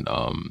question. And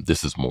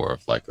this is more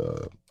of like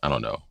a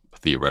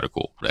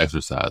theoretical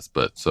exercise.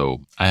 But so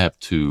I have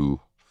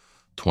two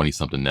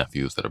 20-something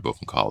nephews that are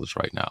both in college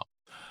right now.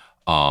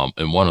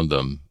 And one of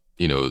them,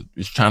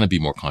 is trying to be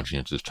more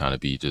conscientious, trying to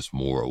be just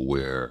more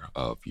aware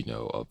of,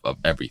 of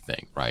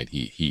everything, right?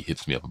 He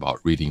hits me up about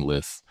reading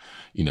lists.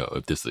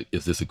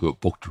 Is this a good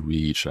book to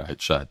read? Should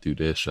I do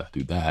this? Should I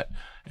do that?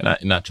 And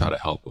I try to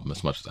help him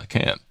as much as I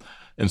can.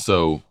 And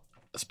so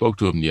I spoke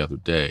to him the other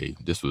day.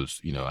 This was,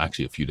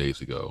 actually a few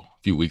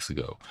weeks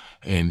ago.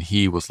 And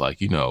he was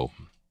like,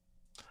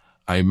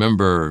 I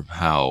remember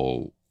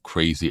how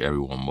crazy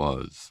everyone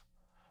was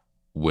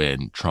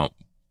when Trump,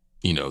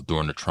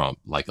 during the Trump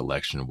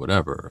election or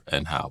whatever,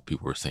 and how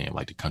people were saying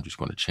the country's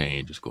going to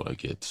change, it's going to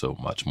get so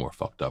much more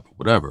fucked up or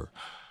whatever.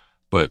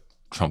 But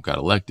Trump got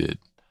elected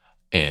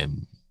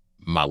and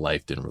my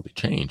life didn't really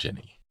change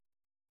any.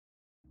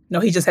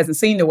 No, he just hasn't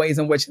seen the ways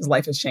in which his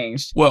life has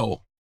changed.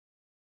 Well,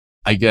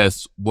 I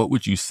guess, what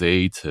would you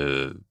say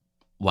to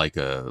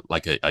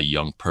a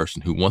young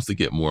person who wants to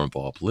get more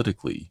involved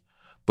politically,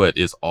 but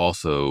is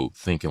also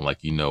thinking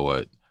you know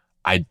what,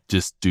 I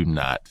just do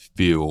not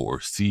feel or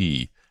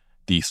see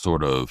the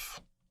sort of,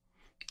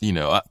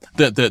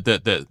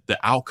 the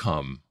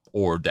outcome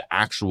or the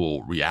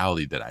actual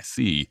reality that I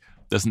see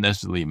doesn't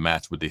necessarily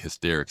match with the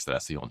hysterics that I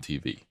see on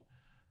TV.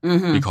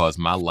 Because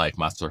my life,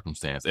 my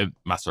circumstance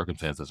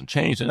doesn't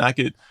change. And I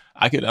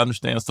could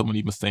understand someone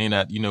even saying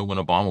that, when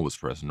Obama was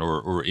president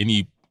or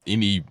any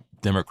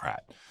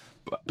Democrat.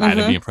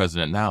 Biden being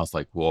president now, it's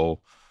like,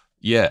 well,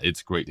 yeah,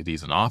 it's great that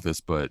he's in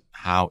office, but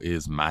how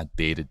is my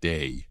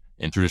day-to-day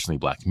in traditionally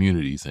Black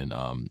communities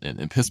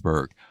in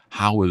Pittsburgh,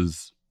 how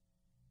is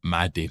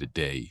my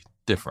day-to-day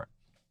different?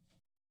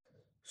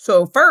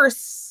 So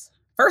first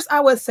I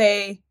would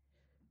say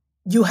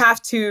you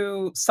have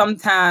to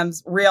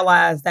sometimes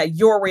realize that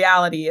your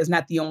reality is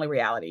not the only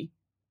reality,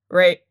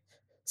 right?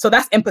 So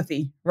that's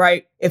empathy,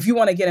 right? If you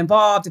want to get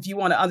involved, if you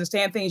want to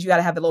understand things, you got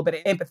to have a little bit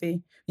of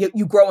empathy.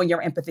 You grow in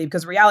your empathy,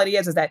 because the reality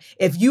is that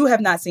if you have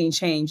not seen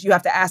change, you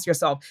have to ask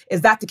yourself,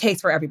 is that the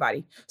case for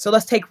everybody? So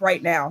let's take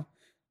right now.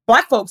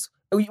 Black folks,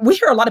 we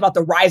hear a lot about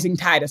the rising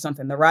tide of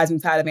something, the rising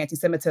tide of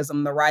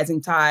anti-Semitism, the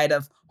rising tide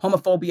of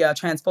homophobia,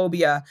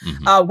 transphobia.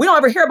 We don't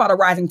ever hear about a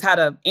rising tide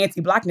of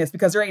anti-Blackness,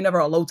 because there ain't never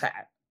a low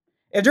tide.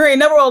 If there ain't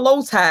never a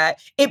low tide,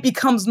 it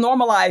becomes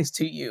normalized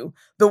to you,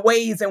 the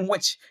ways in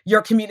which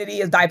your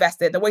community is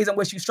divested, the ways in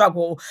which you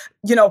struggle,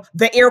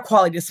 the air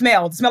quality, the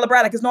smell of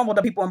Braddock is normal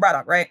to people in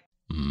Braddock, right?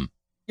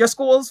 Your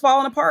school is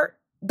falling apart.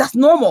 That's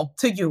normal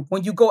to you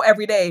when you go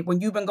every day,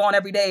 when you've been going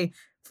every day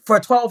for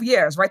 12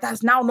 years, right?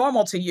 That's now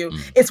normal to you.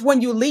 It's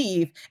when you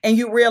leave and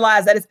you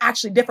realize that it's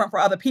actually different for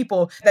other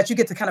people that you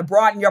get to kind of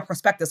broaden your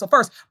perspective. So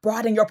first,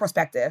 broaden your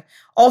perspective.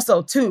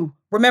 Also, two,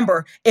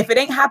 remember, if it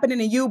ain't happening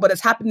to you, but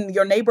it's happening to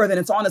your neighbor, then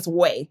it's on its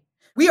way.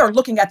 We are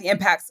looking at the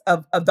impacts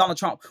of Donald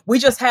Trump. We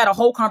just had a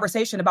whole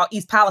conversation about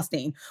East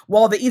Palestine.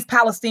 Well, the East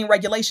Palestine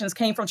regulations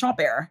came from Trump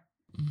era.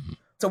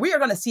 So we are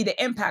going to see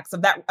the impacts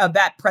of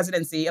that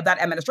presidency, of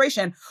that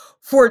administration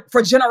for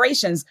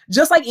generations,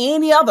 just like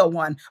any other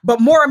one.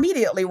 But more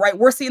immediately, right,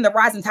 we're seeing the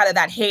rising tide of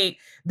that hate,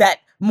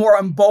 that more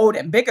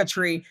emboldened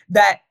bigotry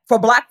that for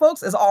Black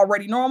folks is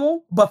already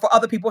normal, but for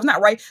other people it's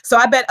not, right? So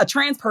I bet a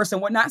trans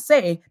person would not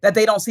say that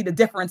they don't see the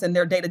difference in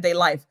their day-to-day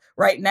life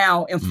right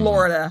now in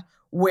Florida,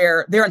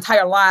 where their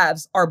entire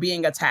lives are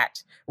being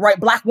attacked, right?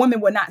 Black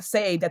women would not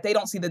say that they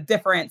don't see the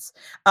difference,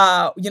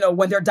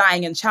 when they're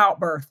dying in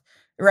childbirth.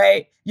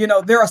 right?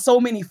 There are so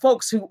many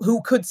folks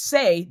who could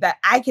say that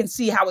I can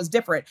see how it's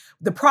different.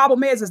 The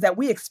problem is that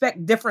we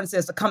expect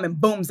differences to come in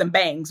booms and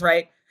bangs,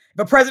 right? If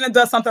a president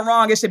does something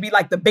wrong, it should be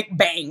like the big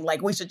bang.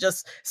 Like we should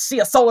just see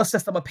a solar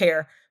system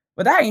appear.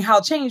 But that ain't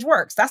how change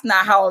works. That's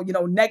not how,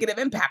 negative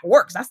impact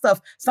works. That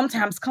stuff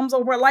sometimes comes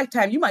over a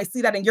lifetime. You might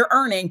see that in your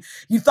earning.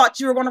 You thought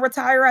you were going to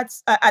retire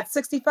at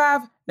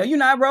 65. No, you're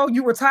not, bro.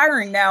 You're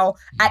retiring now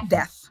at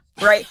death,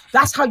 right?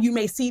 That's how you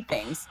may see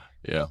things.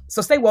 Yeah.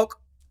 So stay woke.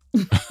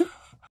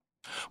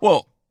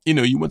 Well,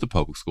 you went to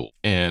public school,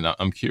 and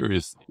I'm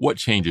curious what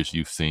changes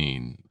you've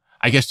seen,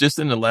 I guess, just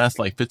in the last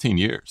 15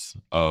 years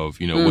of,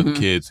 what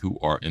kids who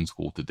are in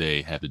school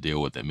today have to deal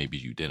with that maybe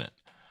you didn't.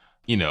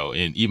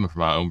 And even from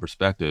my own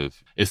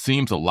perspective, it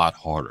seems a lot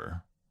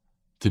harder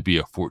to be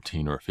a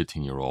 14 or a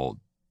 15-year-old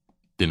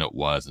than it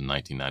was in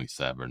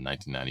 1997 or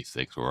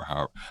 1996 or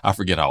how, I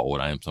forget how old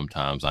I am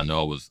sometimes. I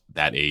know I was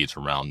that age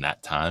around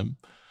that time,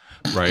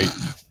 right?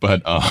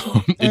 But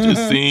it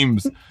just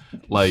seems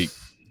like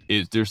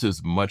there's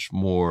this much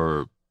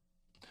more,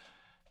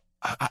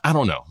 I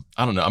don't know.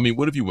 I mean,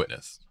 what have you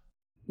witnessed?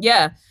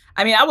 Yeah.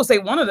 I mean, I would say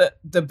one of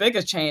the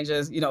biggest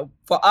changes,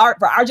 for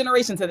our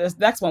generation to this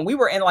next one, we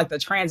were in the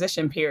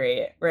transition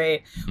period,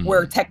 right? Mm-hmm.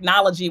 Where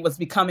technology was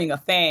becoming a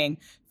thing.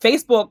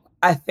 Facebook,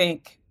 I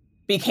think,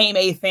 became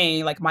a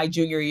thing my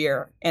junior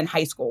year in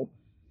high school.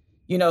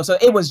 So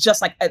it was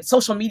just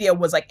social media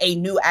was a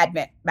new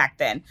advent back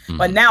then. Mm-hmm.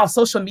 But now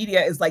social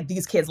media is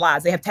these kids'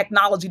 lives. They have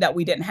technology that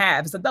we didn't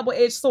have. It's a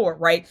double-edged sword,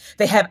 right?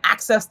 They have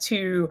access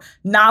to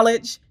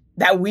knowledge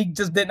that we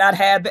just did not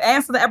have. The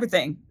answer to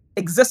everything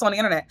exists on the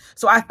internet.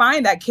 So I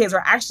find that kids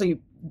are actually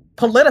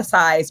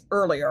politicized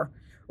earlier,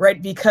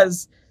 right?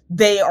 Because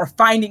they are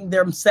finding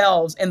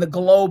themselves in the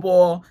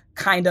global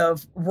kind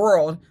of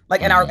world,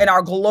 in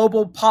our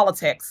global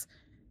politics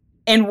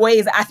in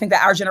ways that I think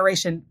that our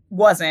generation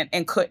wasn't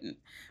and couldn't.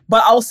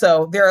 But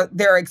also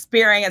their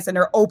experience and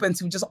they're open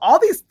to just all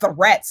these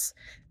threats,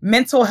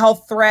 mental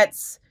health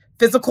threats,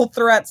 physical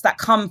threats that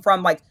come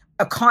from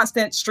a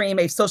constant stream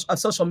of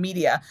social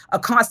media, a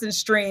constant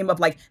stream of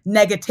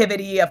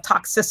negativity, of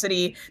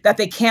toxicity that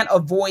they can't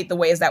avoid the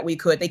ways that we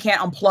could. They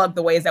can't unplug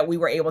the ways that we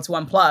were able to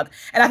unplug.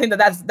 And I think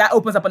that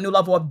opens up a new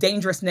level of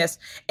dangerousness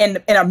in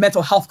our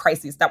mental health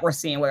crises that we're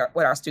seeing with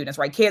our students,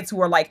 right? Kids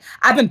who are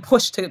I've been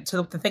pushed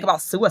to think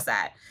about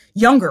suicide.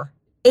 Younger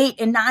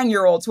 8 and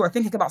 9-year-olds who are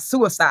thinking about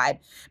suicide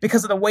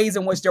because of the ways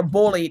in which they're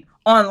bullied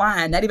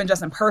online, not even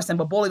just in person,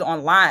 but bullied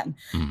online.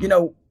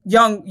 Mm-hmm.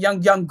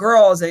 Young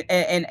girls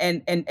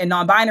and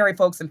non-binary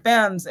folks and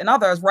femmes and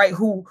others, right?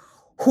 Who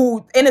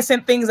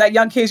innocent things that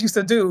young kids used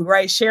to do,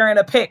 right? Sharing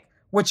a pic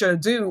with your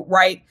dude,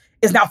 right?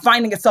 Is now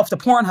finding itself to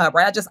Pornhub,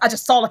 right? I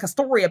just saw a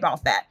story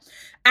about that.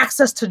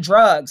 Access to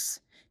drugs,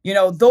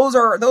 those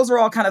are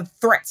all kind of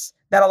threats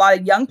that a lot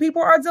of young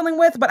people are dealing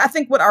with. But I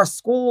think with our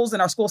schools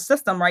and our school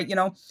system, right?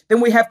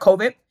 Then we have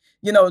COVID.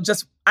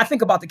 I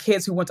think about the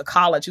kids who went to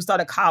college, who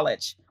started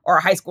college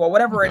or high school or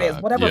whatever it is,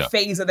 whatever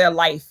phase of their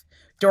life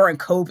during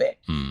COVID.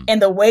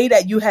 And the way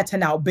that you had to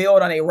now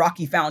build on a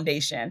rocky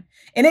foundation.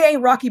 And it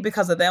ain't rocky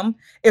because of them.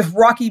 It's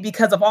rocky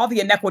because of all the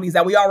inequities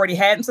that we already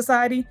had in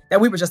society that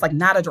we were just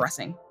not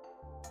addressing.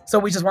 So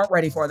we just weren't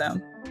ready for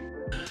them.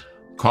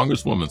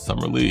 Congresswoman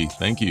Summer Lee,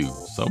 thank you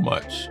so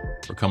much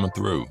for coming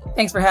through.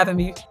 Thanks for having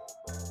me.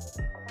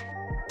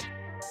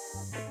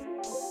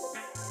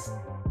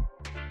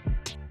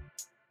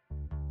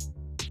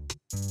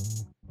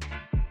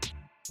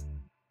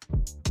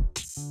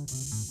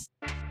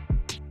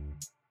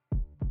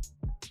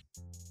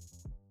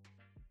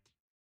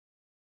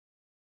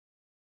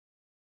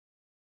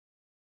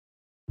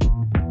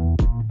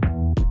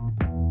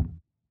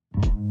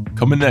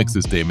 Coming next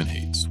is Damon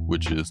Hates,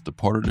 which is the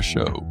part of the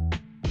show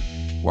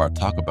where I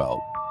talk about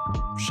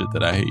shit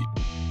that I hate,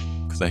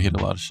 because I hate a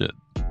lot of shit.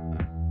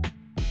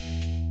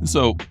 And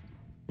so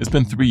it's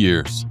been 3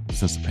 years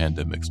since the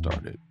pandemic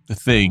started. The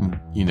thing,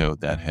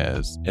 that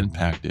has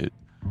impacted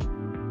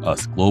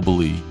us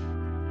globally,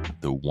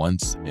 the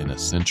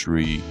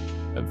once-in-a-century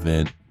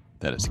event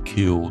that has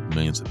killed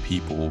millions of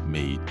people,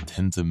 made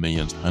tens of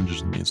millions,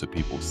 hundreds of millions of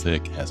people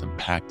sick, has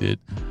impacted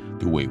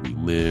the way we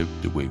live,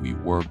 the way we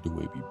work, the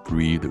way we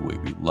breathe, the way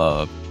we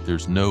love.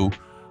 There's no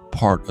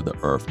part of the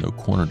earth, no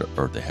corner of the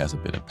earth that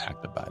hasn't been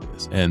impacted by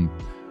this. And,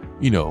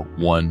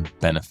 one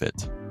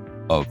benefit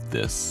of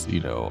this,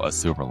 a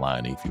silver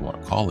lining, if you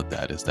want to call it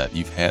that, is that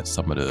you've had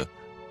some of the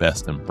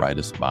best and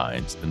brightest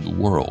minds in the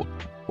world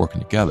working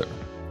together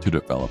to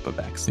develop a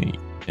vaccine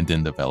and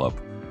then develop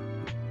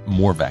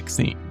more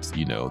vaccines,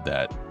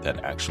 that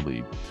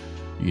actually,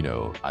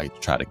 I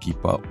try to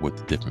keep up with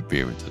the different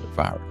variants of the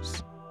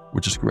virus,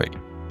 which is great.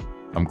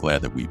 I'm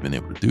glad that we've been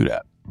able to do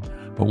that.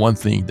 But one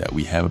thing that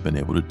we haven't been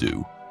able to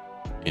do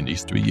in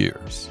these 3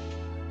 years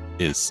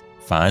is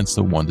find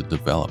someone to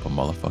develop a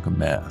motherfucking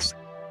mask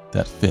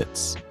that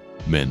fits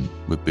men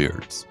with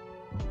beards.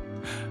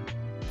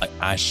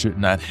 I should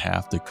not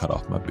have to cut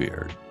off my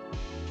beard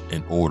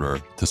in order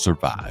to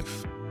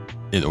survive,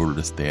 in order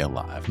to stay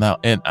alive. Now,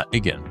 and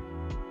again,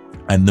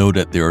 I know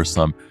that there are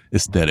some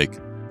aesthetic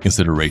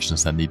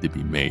considerations that need to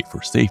be made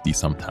for safety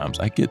sometimes.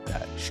 I get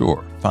that.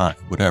 Sure, fine,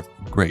 whatever,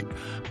 great.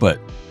 But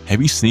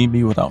have you seen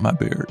me without my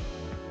beard?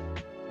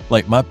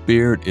 Like, my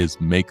beard is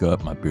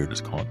makeup, my beard is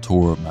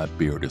contour, my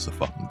beard is a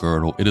fucking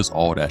girdle. It is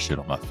all that shit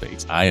on my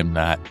face. I am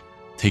not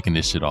taking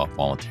this shit off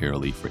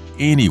voluntarily for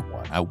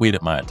anyone. I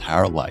waited my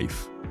entire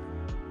life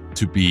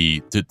to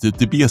be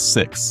a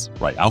 6,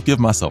 right? I'll give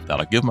myself that.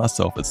 I'll give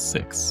myself a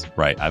 6,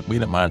 right? I've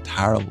waited my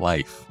entire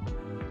life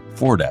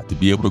for that, to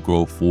be able to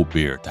grow a full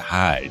beard, to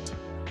hide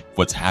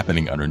what's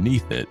happening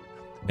underneath it.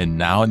 And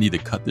now I need to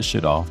cut this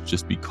shit off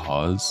just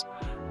because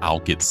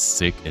I'll get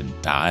sick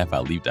and die if I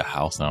leave the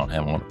house and I don't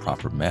have on a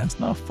proper mask.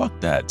 No, fuck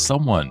that.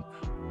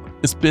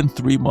 It's been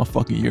 3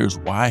 motherfucking years.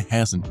 Why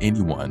hasn't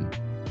anyone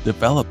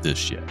developed this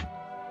shit?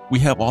 We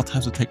have all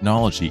types of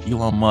technology.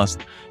 Elon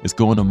Musk is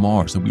going to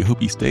Mars and we hope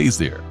he stays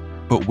there.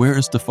 But where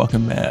is the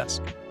fucking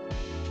mask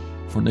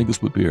for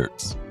niggas with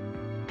beards?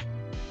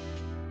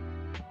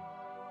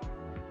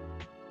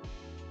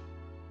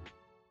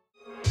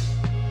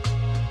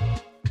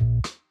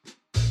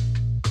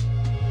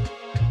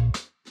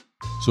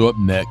 So up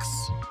next,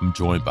 I'm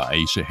joined by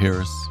Aisha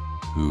Harris,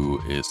 who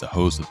is the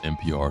host of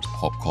NPR's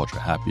Pop Culture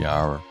Happy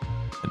Hour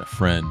and a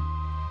friend.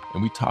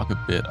 And we talk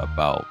a bit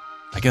about,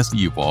 I guess,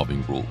 the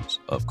evolving rules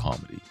of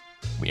comedy.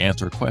 We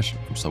answer a question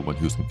from someone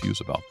who's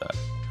confused about that.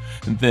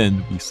 And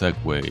then we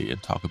segue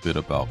and talk a bit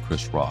about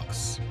Chris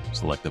Rock's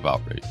selective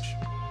outrage.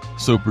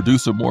 So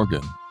producer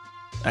Morgan,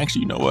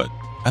 actually, you know what?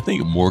 I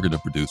think Morgan the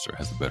producer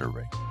has a better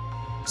ring.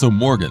 So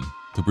Morgan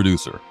the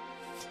producer,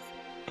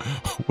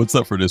 what's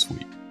up for this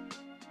week?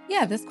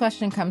 Yeah, this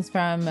question comes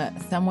from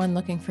someone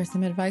looking for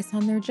some advice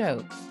on their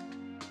jokes.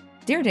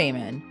 Dear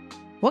Damon,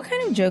 what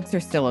kind of jokes are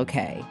still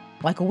okay?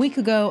 Like a week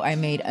ago, I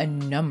made a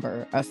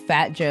number of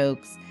fat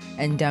jokes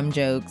and dumb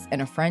jokes,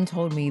 and a friend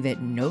told me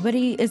that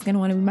nobody is going to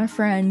want to be my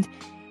friend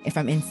if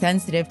I'm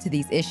insensitive to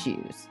these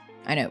issues.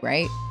 I know,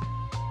 right?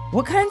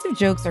 What kinds of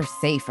jokes are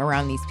safe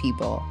around these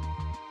people?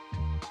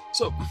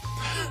 So,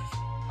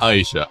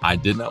 Aisha, I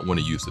did not want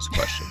to use this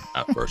question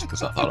at first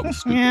because I thought it was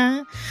stupid.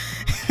 Yeah.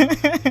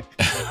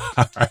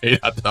 All right,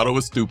 I thought it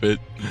was stupid.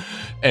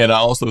 And I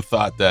also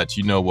thought that,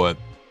 you know what?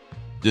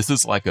 This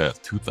is like a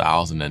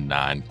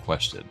 2009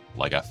 question.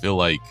 Like, I feel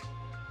like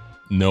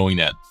knowing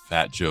that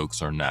fat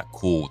jokes are not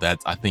cool,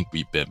 I think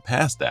we've been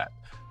past that.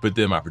 But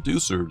then my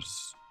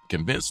producers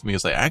convinced me,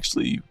 it's like,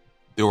 actually,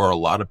 there are a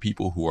lot of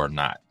people who are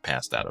not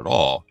past that at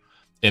all.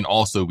 And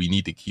also, we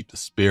need to keep the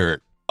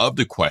spirit of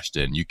the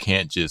question. You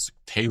can't just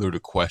tailor the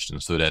question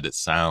so that it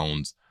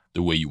sounds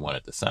the way you want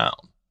it to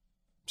sound.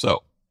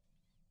 So,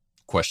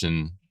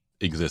 question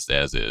exists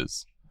as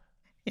is.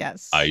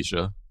 Yes.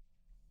 Aisha,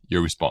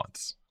 your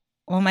response.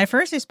 Well, my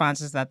first response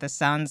is that this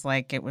sounds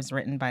like it was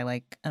written by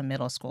like a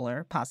middle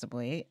schooler,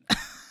 possibly.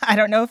 I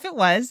don't know if it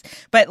was,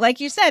 but like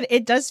you said,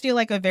 it does feel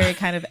like a very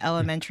kind of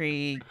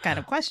elementary kind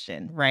of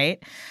question,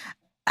 right?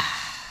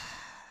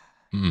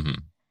 Mm-hmm.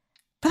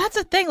 But that's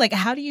the thing. Like,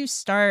 how do you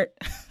start?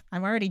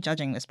 I'm already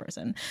judging this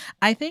person.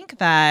 I think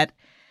that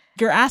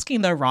you're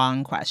asking the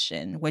wrong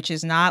question, which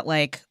is not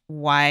like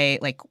why,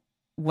 like,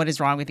 what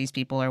is wrong with these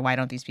people or why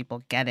don't these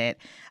people get it?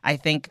 I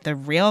think the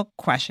real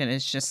question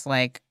is just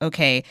like,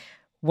 okay,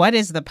 what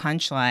is the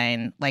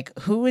punchline? Like,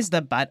 who is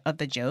the butt of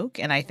the joke?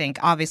 And I think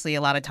obviously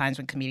a lot of times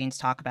when comedians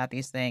talk about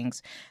these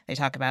things, they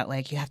talk about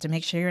like, you have to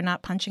make sure you're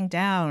not punching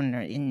down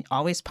or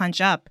always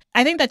punch up.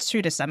 I think that's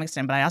true to some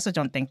extent, but I also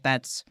don't think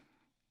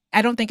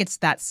I don't think it's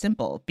that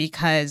simple,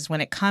 because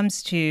when it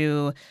comes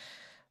to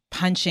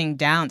punching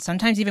down,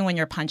 sometimes even when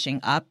you're punching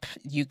up,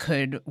 you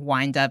could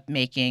wind up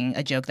making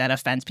a joke that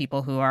offends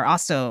people who are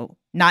also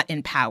not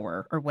in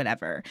power or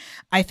whatever.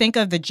 I think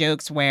of the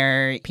jokes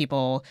where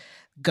people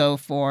go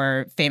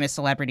for famous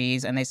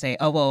celebrities and they say,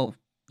 oh, well,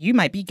 you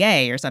might be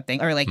gay or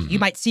something, or like you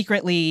might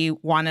secretly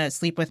want to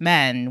sleep with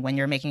men when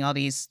you're making all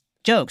these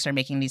jokes or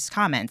making these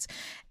comments.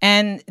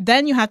 And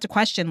then you have to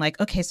question, like,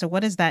 okay, so what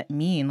does that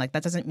mean? Like,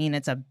 that doesn't mean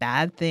it's a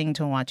bad thing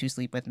to want to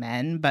sleep with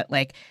men, but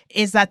like,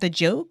 is that the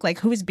joke? Like,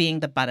 who is being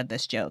the butt of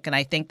this joke? And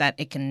I think that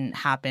it can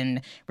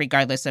happen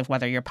regardless of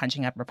whether you're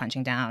punching up or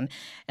punching down.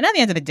 And at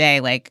the end of the day,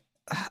 like,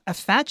 a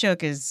fat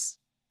joke is,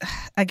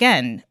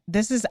 again,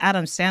 this is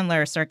Adam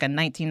Sandler circa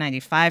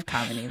 1995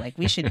 comedy. Like,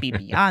 we should be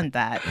beyond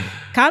that.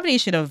 Comedy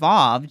should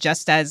evolve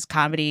just as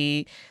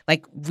comedy,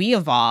 like, we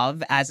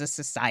evolve as a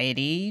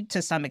society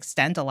to some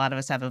extent. A lot of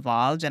us have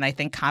evolved, and I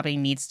think comedy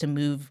needs to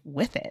move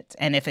with it.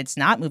 And if it's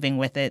not moving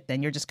with it,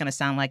 then you're just going to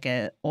sound like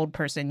an old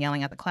person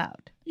yelling at the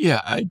cloud.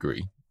 Yeah, I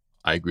agree.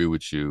 I agree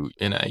with you.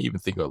 And I even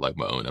think of like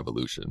my own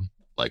evolution,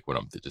 like when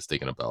I'm just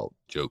thinking about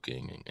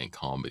joking and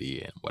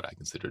comedy and what I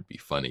consider to be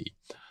funny.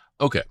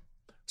 Okay,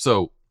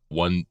 so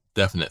one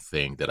definite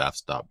thing that I've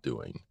stopped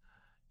doing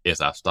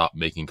is I've stopped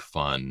making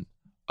fun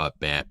of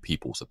bad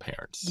people's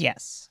appearance.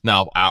 Yes.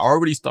 Now, I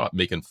already stopped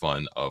making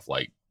fun of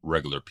like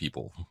regular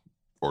people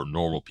or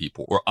normal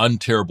people or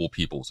unterrible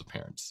people's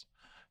appearance,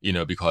 you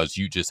know, because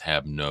you just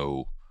have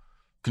no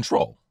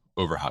control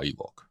over how you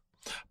look.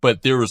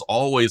 But there is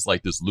always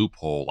like this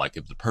loophole, like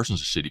if the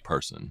person's a shitty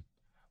person,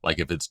 Like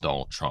if it's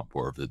Donald Trump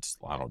or if it's,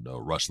 I don't know,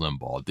 Rush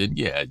Limbaugh, then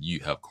yeah, you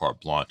have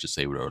carte blanche to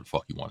say whatever the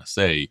fuck you want to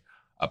say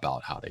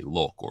about how they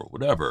look or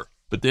whatever.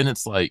 But then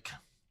it's like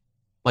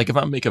if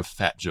I make a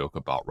fat joke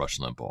about Rush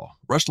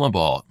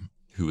Limbaugh,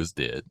 who is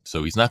dead,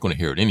 so he's not going to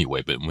hear it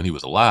anyway, but when he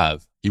was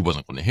alive, he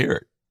wasn't going to hear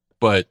it.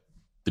 But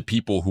the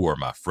people who are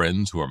my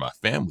friends, who are my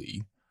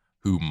family,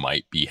 who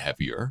might be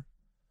heavier,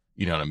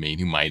 you know what I mean,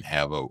 who might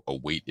have a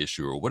weight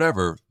issue or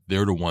whatever,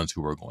 they're the ones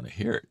who are going to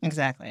hear it.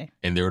 Exactly.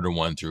 And they're the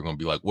ones who are going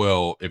to be like,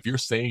 well, if you're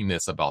saying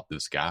this about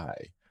this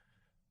guy,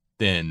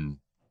 then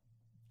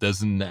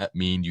doesn't that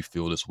mean you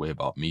feel this way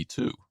about me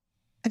too?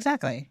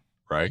 Exactly.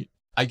 Right?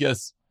 I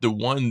guess the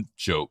one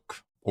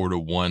joke or the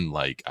one,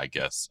 like, I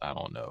guess, I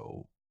don't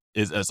know,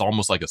 it's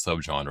almost like a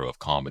subgenre of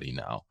comedy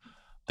now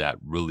that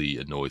really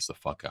annoys the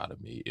fuck out of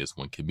me is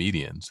when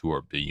comedians who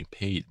are being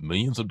paid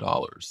millions of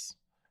dollars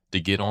to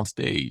get on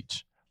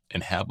stage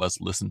and have us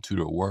listen to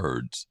their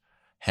words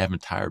have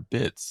entire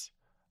bits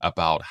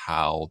about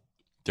how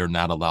they're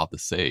not allowed to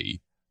say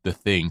the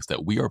things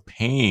that we are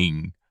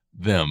paying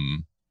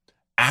them,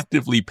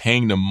 actively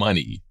paying them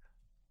money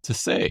to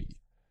say.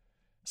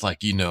 It's like,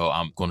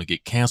 I'm going to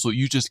get canceled.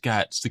 You just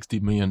got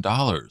 $60 million.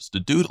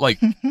 The dude, like,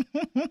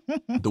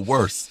 the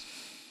worst,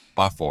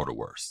 by far the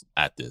worst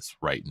at this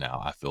right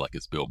now, I feel like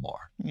it's Bill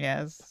Maher.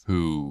 Yes.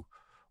 Who,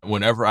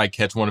 whenever I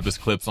catch one of his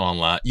clips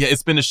online,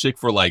 it's been a shtick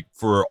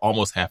for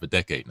almost half a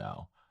decade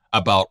now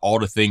about all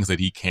the things that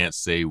he can't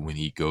say when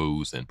he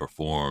goes and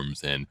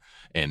performs and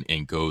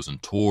goes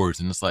and tours.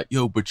 And it's like,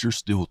 yo, but you're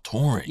still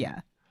touring.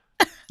 Yeah.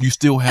 You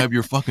still have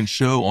your fucking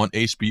show on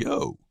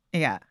HBO.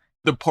 Yeah.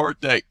 The part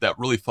that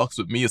really fucks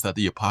with me is that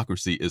the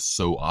hypocrisy is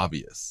so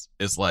obvious.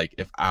 It's like,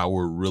 if I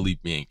were really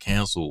being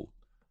canceled,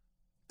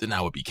 then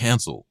I would be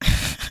canceled.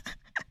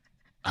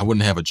 I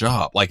wouldn't have a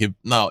job. Like,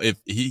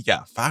 if he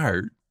got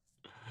fired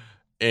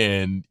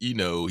and, he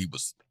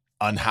was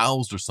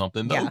unhoused or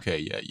something, Yeah. okay,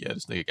 yeah,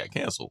 this nigga got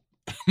canceled.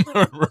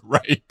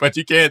 Right. But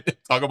you can't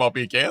talk about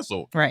being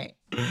canceled. Right.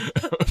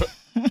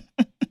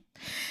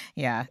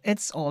 Yeah,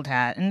 it's old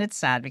hat. And it's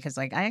sad because,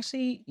 like, I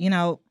actually,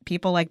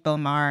 people like Bill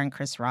Maher and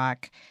Chris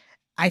Rock,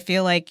 I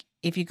feel like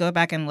if you go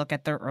back and look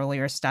at their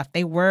earlier stuff,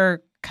 they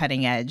were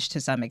cutting edge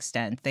to some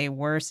extent. They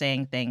were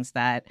saying things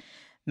that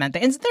meant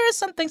that, and there are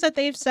some things that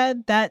they've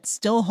said that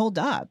still hold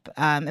up.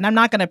 And I'm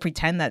not going to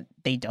pretend that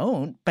they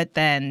don't. But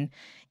then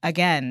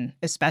again,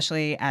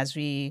 especially as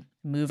we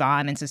move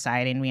on in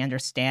society and we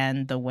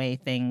understand the way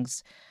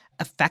things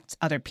affect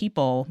other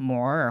people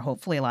more, or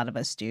hopefully a lot of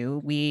us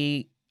do,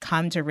 we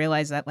come to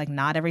realize that, like,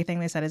 not everything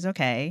they said is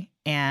okay.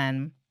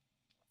 And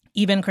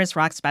even Chris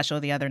Rock's special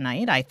the other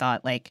night, I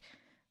thought, like,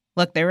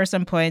 look, there were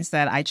some points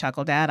that I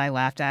chuckled at, I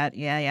laughed at,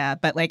 yeah.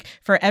 But, like,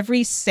 for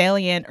every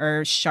salient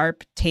or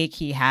sharp take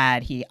he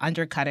had, he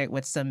undercut it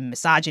with some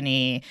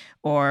misogyny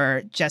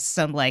or just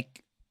some,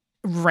 like,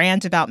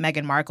 rant about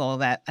Meghan Markle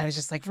that I was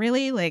just like,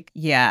 really? Like,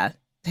 yeah,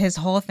 his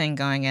whole thing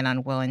going in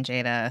on Will and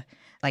Jada,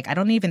 like, I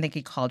don't even think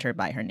he called her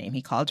by her name.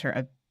 He called her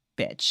a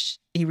bitch.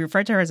 He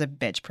referred to her as a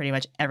bitch pretty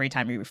much every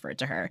time he referred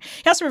to her.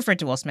 He also referred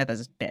to Will Smith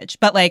as a bitch.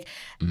 But, like,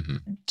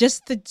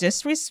 just the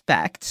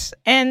disrespect.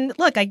 And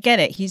look, I get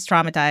it. He's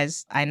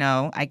traumatized. I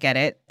know. I get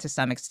it to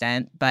some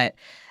extent. But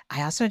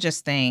I also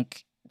just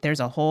think there's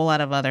a whole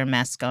lot of other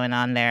mess going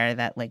on there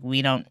that, like,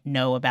 we don't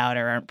know about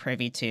or aren't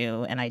privy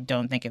to. And I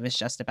don't think it was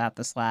just about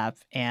the slap.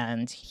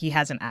 And he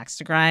has an axe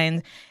to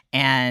grind.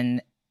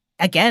 And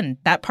again,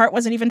 that part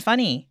wasn't even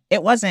funny.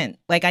 It wasn't.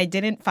 Like, I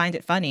didn't find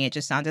it funny. It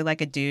just sounded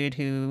like a dude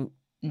who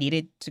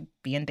needed to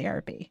be in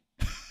therapy.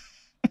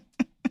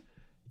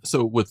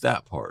 So with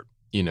that part,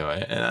 and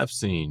I've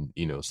seen,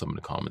 some of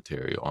the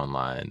commentary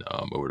online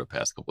over the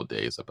past couple of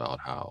days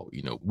about how,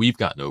 we've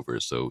gotten over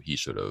it, so he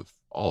should have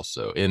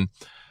also. And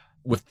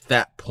with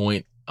that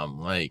point, I'm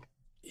like,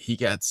 he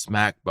got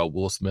smacked by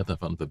Will Smith in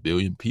front of 1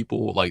 billion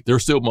people. Like,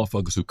 there's still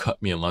motherfuckers who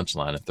cut me in lunch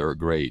line in 3rd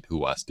grade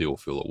who I still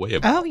feel a way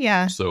about. Oh,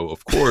 yeah. So,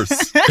 of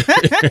course,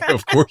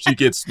 you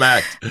get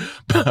smacked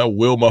by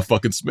Will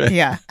motherfucking Smith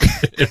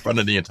in front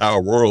of the entire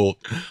world.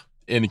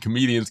 And the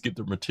comedians get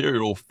their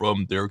material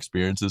from their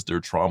experiences, their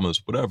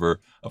traumas,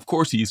 whatever. Of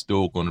course, he's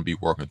still going to be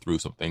working through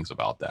some things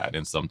about that.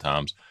 And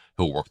sometimes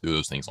he'll work through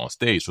those things on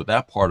stage. So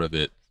that part of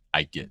it,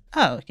 I get.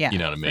 Oh, yeah. You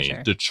know what I mean?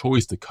 Sure. The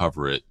choice to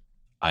cover it,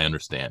 I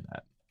understand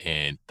that.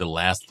 And the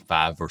last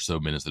 5 or so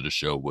minutes of the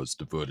show was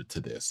devoted to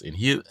this. And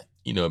he,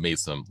 made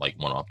some, like,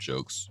 one-off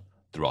jokes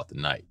throughout the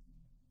night.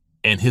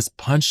 And his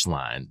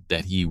punchline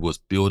that he was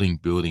building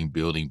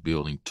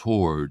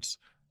towards,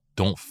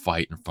 don't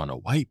fight in front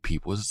of white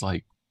people, is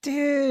like,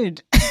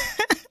 dude.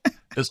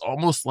 It's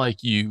almost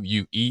like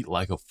you eat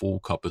like a full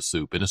cup of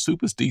soup. And the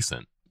soup is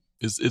decent.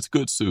 It's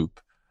good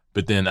soup.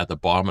 But then at the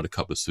bottom of the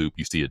cup of soup,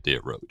 you see a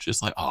dead roach.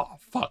 It's like, oh,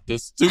 fuck,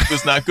 this soup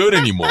is not good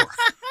anymore.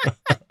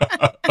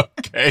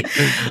 Okay.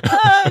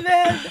 Oh,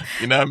 man.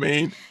 You know what I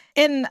mean?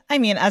 And I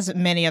mean, as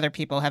many other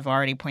people have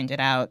already pointed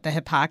out, the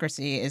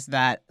hypocrisy is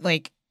that,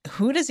 like,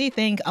 who does he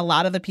think a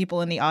lot of the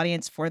people in the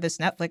audience for this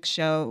Netflix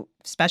show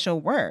special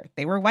were?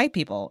 They were white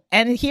people.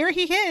 And here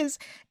he is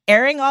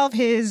airing all of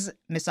his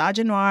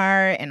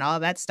misogynoir and all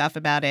of that stuff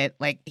about it.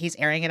 Like, he's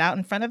airing it out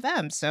in front of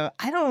them. So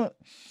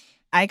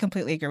I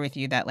completely agree with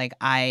you that, like,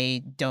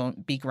 I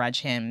don't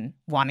begrudge him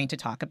wanting to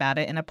talk about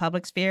it in a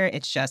public sphere.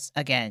 It's just,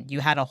 again, you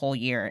had a whole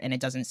year and it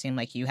doesn't seem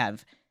like you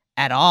have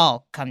at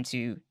all come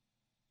to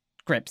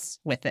grips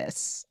with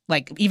this.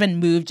 Like, even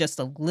moved just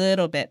a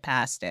little bit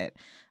past it.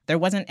 There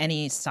wasn't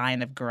any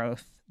sign of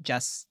growth,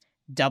 just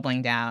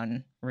doubling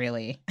down,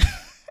 really.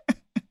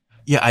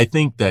 Yeah, I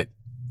think that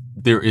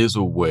there is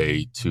a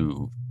way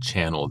to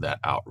channel that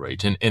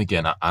outrage. And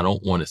again, I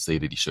don't want to say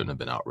that he shouldn't have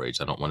been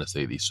outraged. I don't want to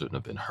say that he shouldn't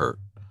have been hurt.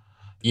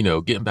 You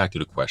know, getting back to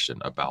the question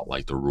about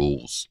like the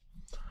rules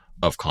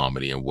of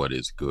comedy and what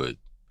is good,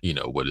 you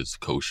know, what is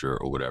kosher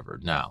or whatever.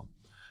 Now,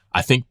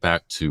 I think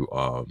back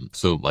to,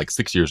 so like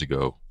 6 years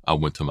ago, I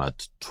went to my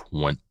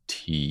 20-year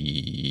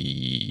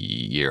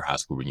high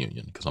school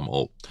reunion because I'm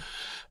old.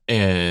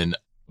 And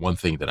one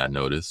thing that I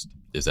noticed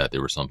is that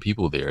there were some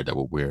people there that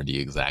were wearing the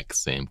exact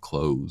same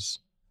clothes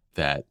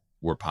that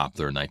were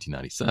popular in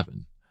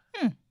 1997,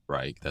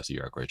 right? That's the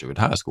year I graduated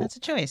high school. That's a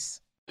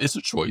choice. It's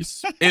a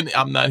choice. And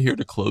I'm not here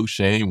to clothes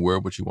shame, wear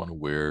what you want to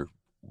wear,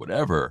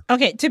 whatever.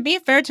 Okay, to be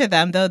fair to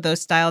them, though,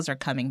 those styles are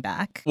coming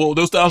back. Well,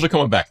 those styles are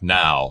coming back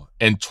now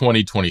in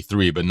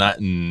 2023, but not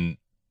in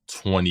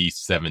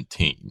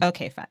 2017.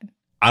 Okay, fine.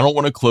 I don't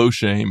want to clothes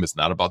shame. It's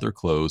not about their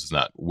clothes. It's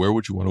not wear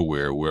what you want to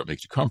wear, where it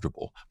makes you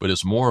comfortable. But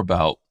it's more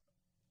about,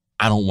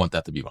 I don't want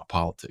that to be my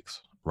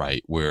politics,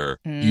 right? Where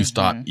you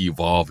start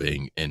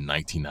evolving in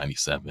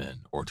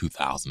 1997 or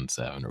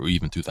 2007 or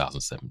even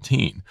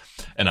 2017.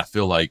 And I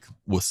feel like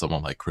with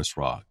someone like Chris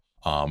Rock,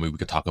 we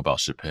could talk about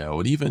Chappelle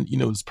and even, you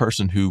know, this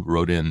person who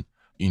wrote in,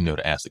 you know,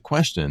 to ask the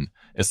question.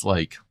 It's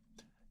like,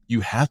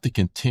 you have to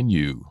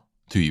continue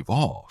to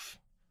evolve.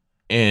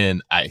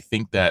 And I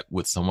think that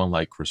with someone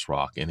like Chris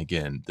Rock, and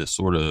again, this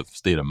sort of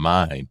state of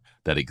mind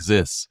that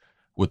exists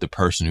with the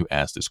person who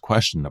asked this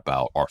question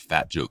about, are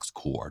fat jokes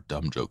cool, are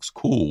dumb jokes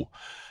cool?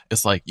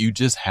 It's like, you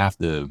just have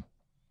to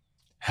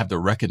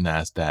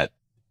recognize that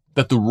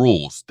the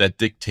rules that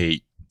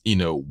dictate, you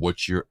know,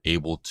 what you're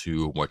able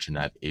to and what you're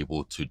not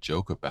able to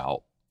joke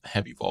about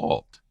have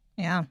evolved.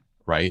 Yeah.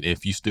 Right?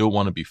 If you still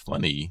want to be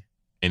funny,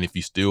 and if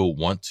you still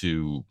want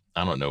to,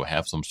 I don't know,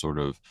 have some sort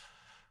of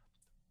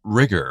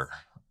rigor,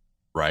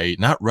 right?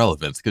 Not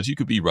relevance, because you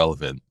could be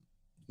relevant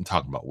and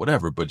talking about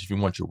whatever, but if you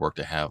want your work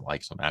to have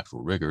like some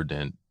actual rigor,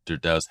 then there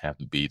does have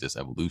to be this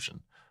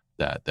evolution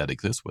that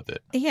exists with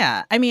it.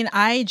 Yeah. I mean,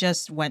 I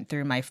just went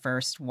through my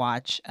first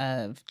watch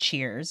of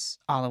Cheers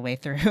all the way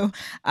through.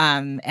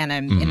 And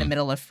I'm in the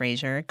middle of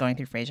Frasier, going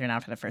through Frasier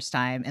now for the first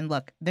time. And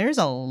look, there's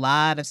a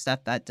lot of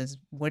stuff that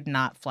would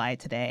not fly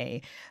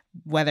today.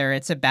 Whether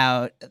it's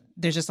about,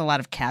 there's just a lot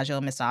of casual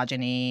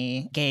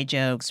misogyny, gay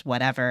jokes,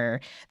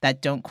 whatever,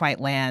 that don't quite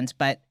land.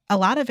 But a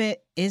lot of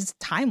it is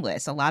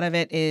timeless. A lot of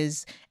it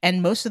is,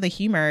 and most of the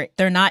humor,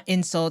 they're not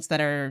insults that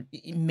are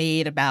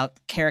made about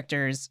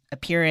characters'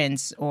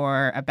 appearance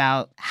or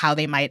about how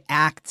they might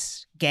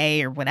act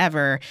gay or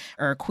whatever,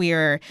 or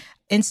queer.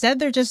 Instead,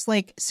 they're just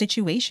like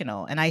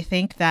situational. And I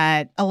think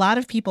that a lot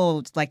of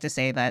people like to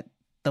say that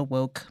the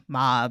woke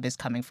mob is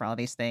coming for all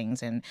these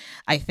things. And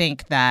I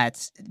think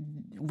that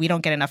we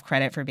don't get enough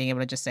credit for being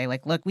able to just say,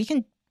 like, look, we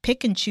can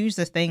pick and choose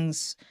the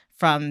things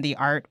from the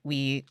art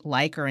we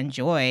like or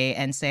enjoy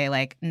and say,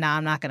 like, nah,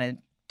 I'm not going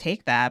to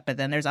take that. But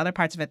then there's other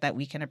parts of it that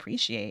we can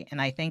appreciate. And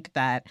I think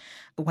that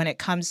when it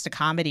comes to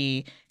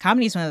comedy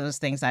is one of those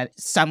things that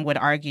some would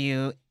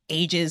argue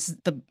ages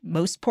the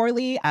most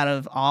poorly out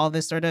of all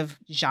the sort of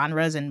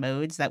genres and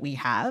modes that we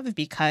have,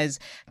 because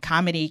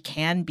comedy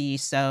can be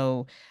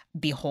so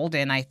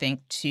beholden, I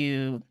think,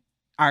 to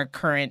our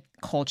current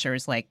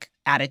culture's like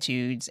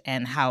attitudes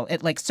and how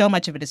it, like, so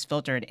much of it is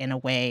filtered in a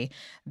way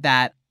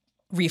that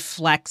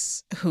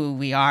reflects who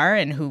we are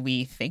and who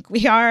we think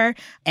we are.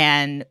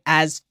 And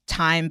as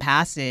time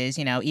passes,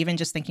 you know, even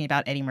just thinking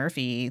about Eddie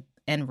Murphy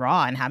and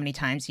Raw and how many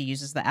times he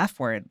uses the F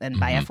word, and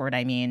by F word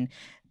I mean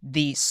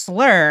the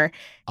slur,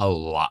 a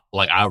lot.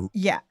 Like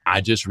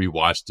I just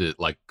rewatched it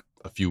like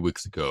a few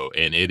weeks ago,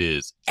 and it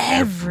is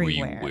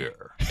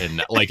everywhere.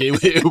 And like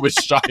it was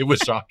shocking. It was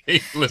shocking.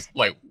 It was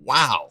like,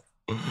 wow.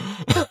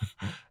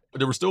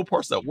 There were still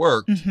parts that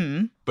worked,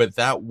 but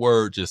that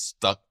word just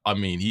stuck. I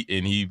mean,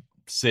 he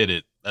said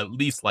it at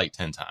least like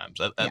 10 times,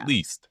 at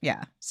least.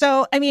 Yeah.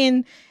 So I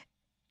mean,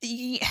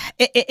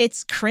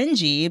 it's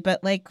cringy,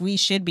 but like we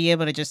should be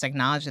able to just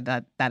acknowledge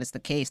that is the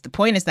case. The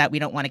point is that we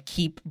don't want to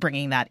keep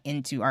bringing that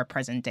into our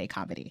present day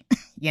comedy.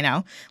 You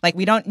know, like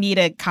we don't need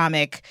a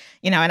comic,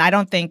 you know, and I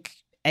don't think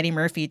Eddie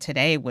Murphy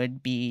today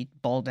would be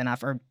bold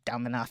enough or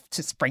dumb enough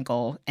to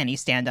sprinkle any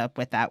stand up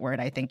with that word.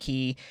 I think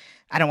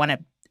I don't want to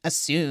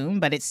assume,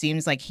 but it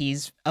seems like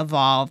he's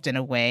evolved in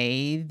a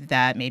way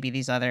that maybe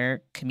these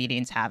other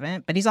comedians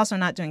haven't, but he's also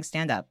not doing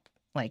stand up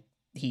like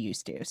he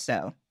used to.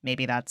 So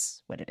maybe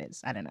that's what it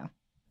is. I don't know.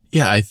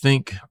 Yeah, I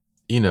think,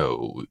 you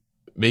know,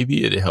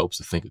 maybe it helps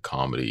to think of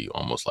comedy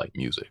almost like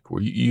music,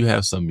 where you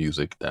have some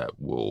music that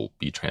will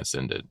be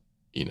transcended,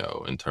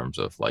 in terms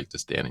of like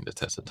just standing the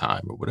test of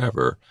time or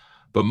whatever.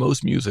 But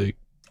most music,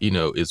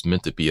 is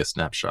meant to be a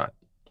snapshot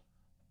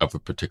of a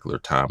particular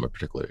time, a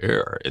particular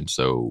era. And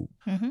so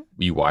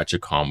we watch a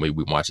comedy,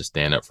 we watch a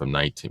stand-up from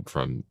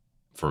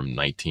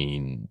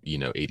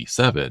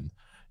 1987.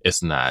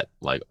 It's not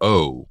like,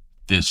 oh,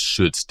 this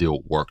should still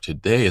work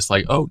today. It's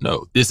like, oh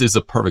no, this is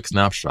a perfect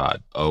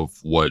snapshot of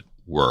what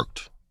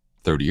worked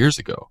 30 years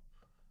ago.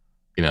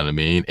 You know what I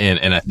mean?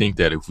 And I think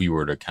that if we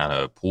were to kind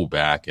of pull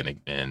back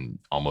and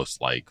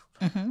almost like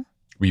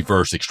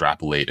reverse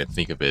extrapolate and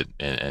think of it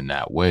in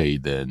that way,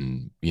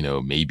 then,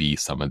 maybe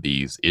some of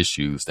these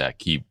issues that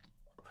keep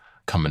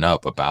coming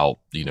up about,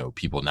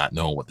 people not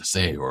knowing what to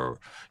say, or,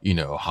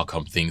 how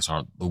come things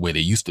aren't the way they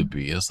used to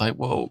be. It's like,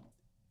 well,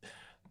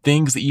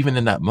 things even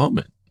in that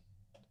moment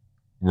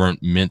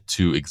weren't meant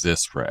to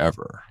exist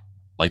forever.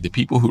 Like the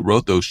people who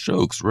wrote those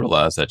jokes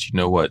realized that, you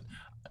know what,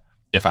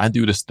 if I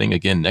do this thing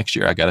again next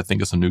year, I got to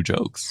think of some new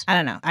jokes. I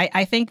don't know.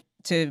 I think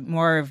to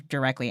more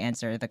directly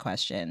answer the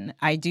question,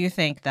 I do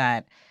think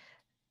that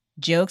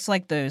jokes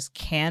like those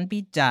can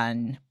be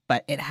done,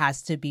 but it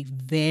has to be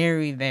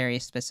very, very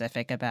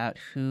specific about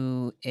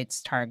who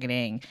it's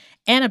targeting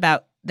and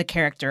about the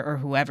character or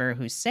whoever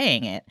who's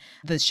saying it.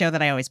 The show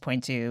that I always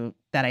point to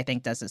that I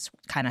think does this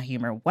kind of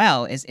humor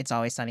well is It's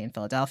Always Sunny in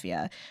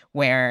Philadelphia,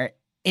 where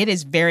it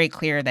is very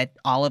clear that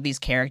all of these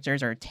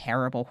characters are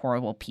terrible,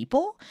 horrible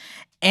people.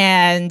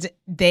 And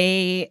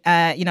they,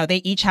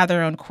 they each have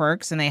their own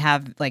quirks, and they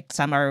have like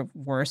some are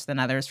worse than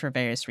others for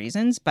various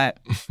reasons. But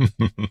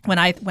when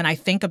I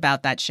think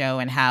about that show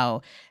and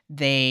how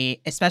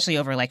they, especially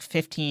over like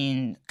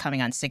 15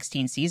 coming on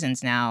 16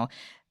 seasons now,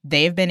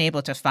 they've been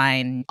able to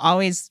find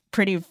always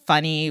pretty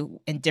funny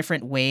and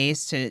different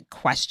ways to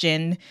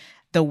question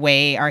the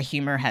way our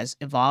humor has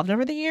evolved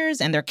over the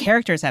years, and their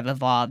characters have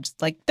evolved.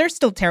 Like, they're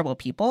still terrible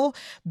people,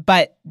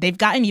 but they've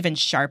gotten even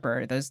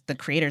sharper. The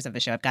creators of the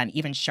show have gotten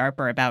even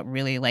sharper about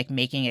really like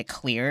making it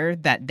clear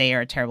that they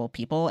are terrible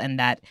people, and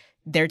that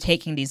they're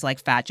taking these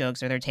like fat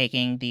jokes, or they're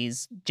taking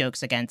these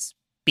jokes against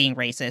being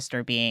racist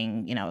or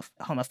being,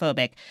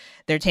 homophobic.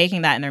 They're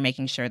taking that and they're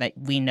making sure that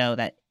we know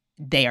that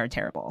they are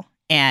terrible.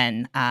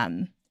 And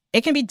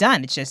it can be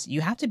done. It's just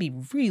you have to be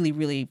really,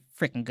 really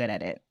freaking good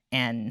at it.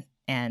 And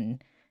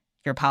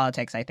your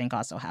politics, I think,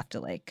 also have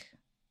to like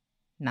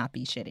not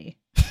be shitty.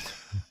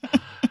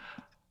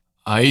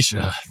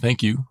 Aisha,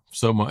 thank you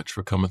so much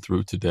for coming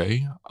through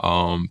today.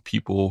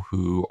 People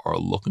who are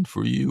looking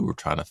for you or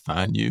trying to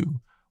find you,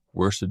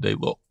 where should they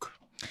look?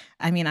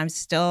 I mean, I'm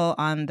still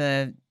on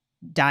the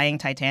dying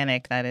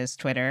Titanic that is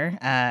Twitter.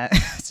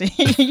 So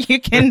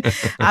you can,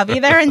 I'll be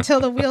there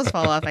until the wheels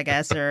fall off, I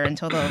guess, or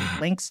until the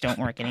links don't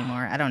work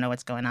anymore. I don't know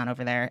what's going on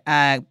over there.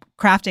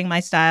 Crafting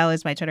My Style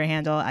is my Twitter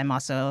handle. I'm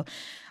also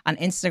on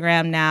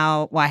Instagram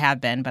now. Well, I have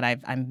been, but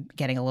I'm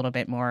getting a little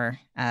bit more,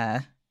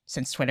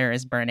 since Twitter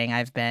is burning,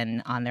 I've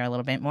been on there a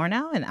little bit more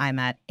now, and I'm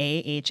at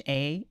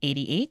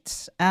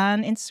AHA88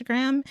 on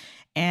Instagram.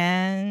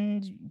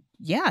 And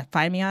yeah,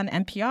 find me on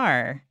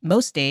NPR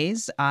most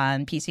days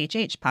on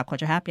PCHH, Pop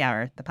Culture Happy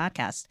Hour, the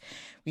podcast.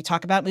 We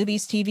talk about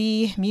movies,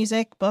 TV,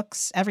 music,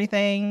 books,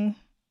 everything.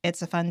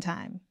 It's a fun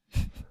time.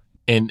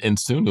 And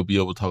soon you'll be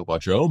able to talk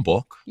about your own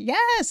book.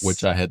 Yes.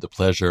 Which I had the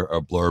pleasure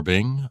of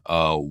blurbing.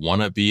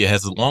 Wannabe, it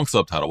has a long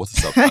subtitle. What's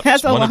the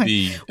subtitle?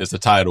 Wannabe is the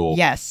title.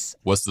 Yes.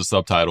 What's the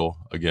subtitle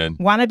again?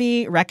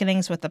 Wannabe,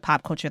 Reckonings with the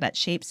Pop Culture That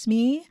Shapes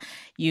Me.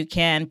 You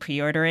can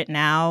pre-order it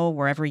now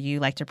wherever you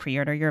like to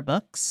pre-order your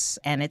books.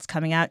 And it's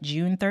coming out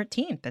June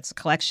 13th. It's a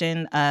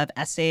collection of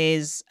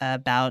essays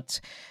about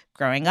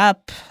growing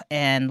up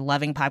and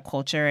loving pop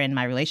culture and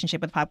my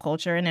relationship with pop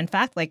culture. And in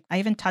fact, like I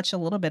even touch a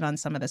little bit on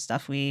some of the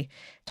stuff we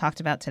talked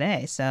about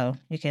today. So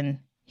you can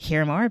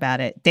hear more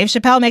about it. Dave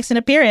Chappelle makes an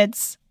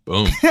appearance.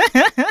 Boom.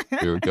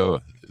 Here we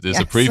go. There's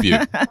a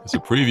preview. It's a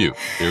preview.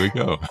 Here we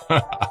go.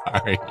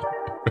 All right.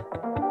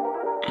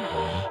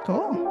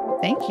 Cool.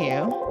 Thank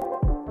you.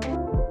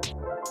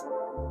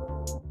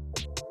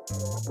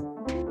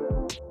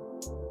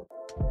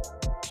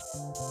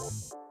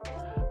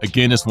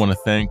 Again, just want to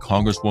thank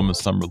Congresswoman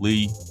Summer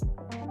Lee,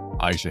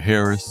 Aisha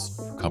Harris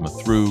for coming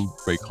through.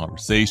 Great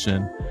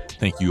conversation.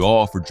 Thank you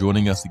all for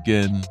joining us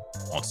again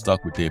on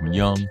Stuck with Damon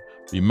Young.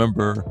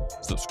 Remember,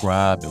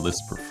 subscribe and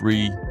listen for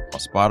free on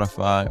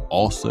Spotify.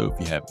 Also,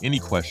 if you have any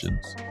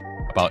questions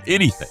about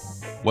anything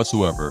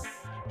whatsoever,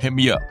 hit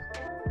me up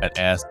at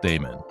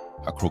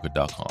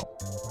AskDamon@Crooked.com.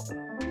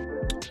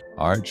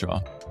 All right,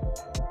 y'all.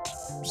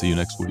 See you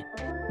next week.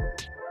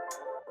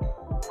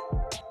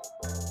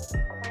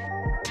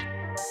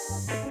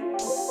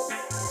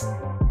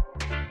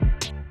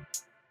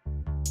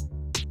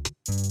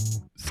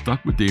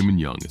 Stuck with Damon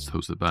Young is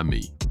hosted by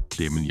me,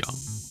 Damon Young.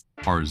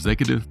 Our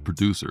executive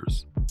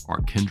producers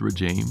are Kendra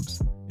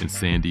James and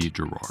Sandy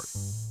Gerard.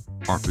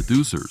 Our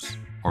producers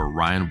are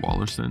Ryan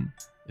Wallerson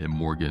and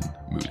Morgan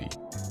Moody.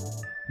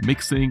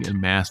 Mixing and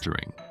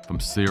mastering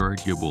from Sarah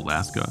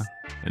Gibble-Laska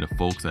and the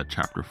folks at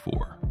Chapter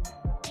 4.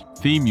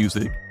 Theme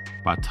music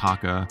by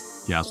Taka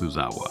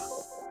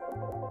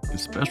Yasuzawa. And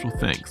special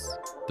thanks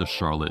to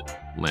Charlotte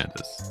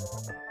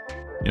Landis.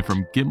 And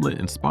from Gimlet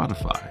and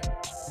Spotify,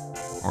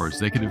 our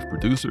executive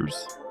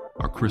producers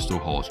are Crystal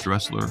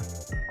Halls-Dressler,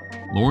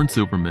 Lauren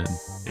Silverman,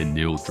 and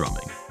Neil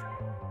Drumming.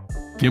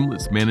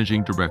 Gimlet's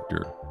managing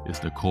director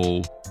is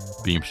Nicole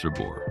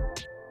Beamster-Boer.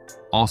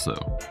 Also,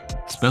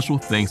 special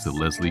thanks to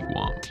Leslie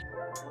Guam.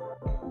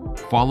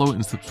 Follow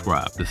and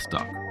subscribe to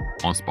Stuck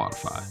on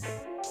Spotify.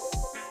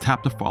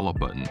 Tap the follow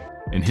button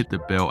and hit the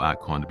bell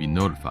icon to be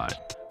notified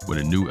when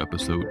a new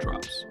episode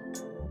drops.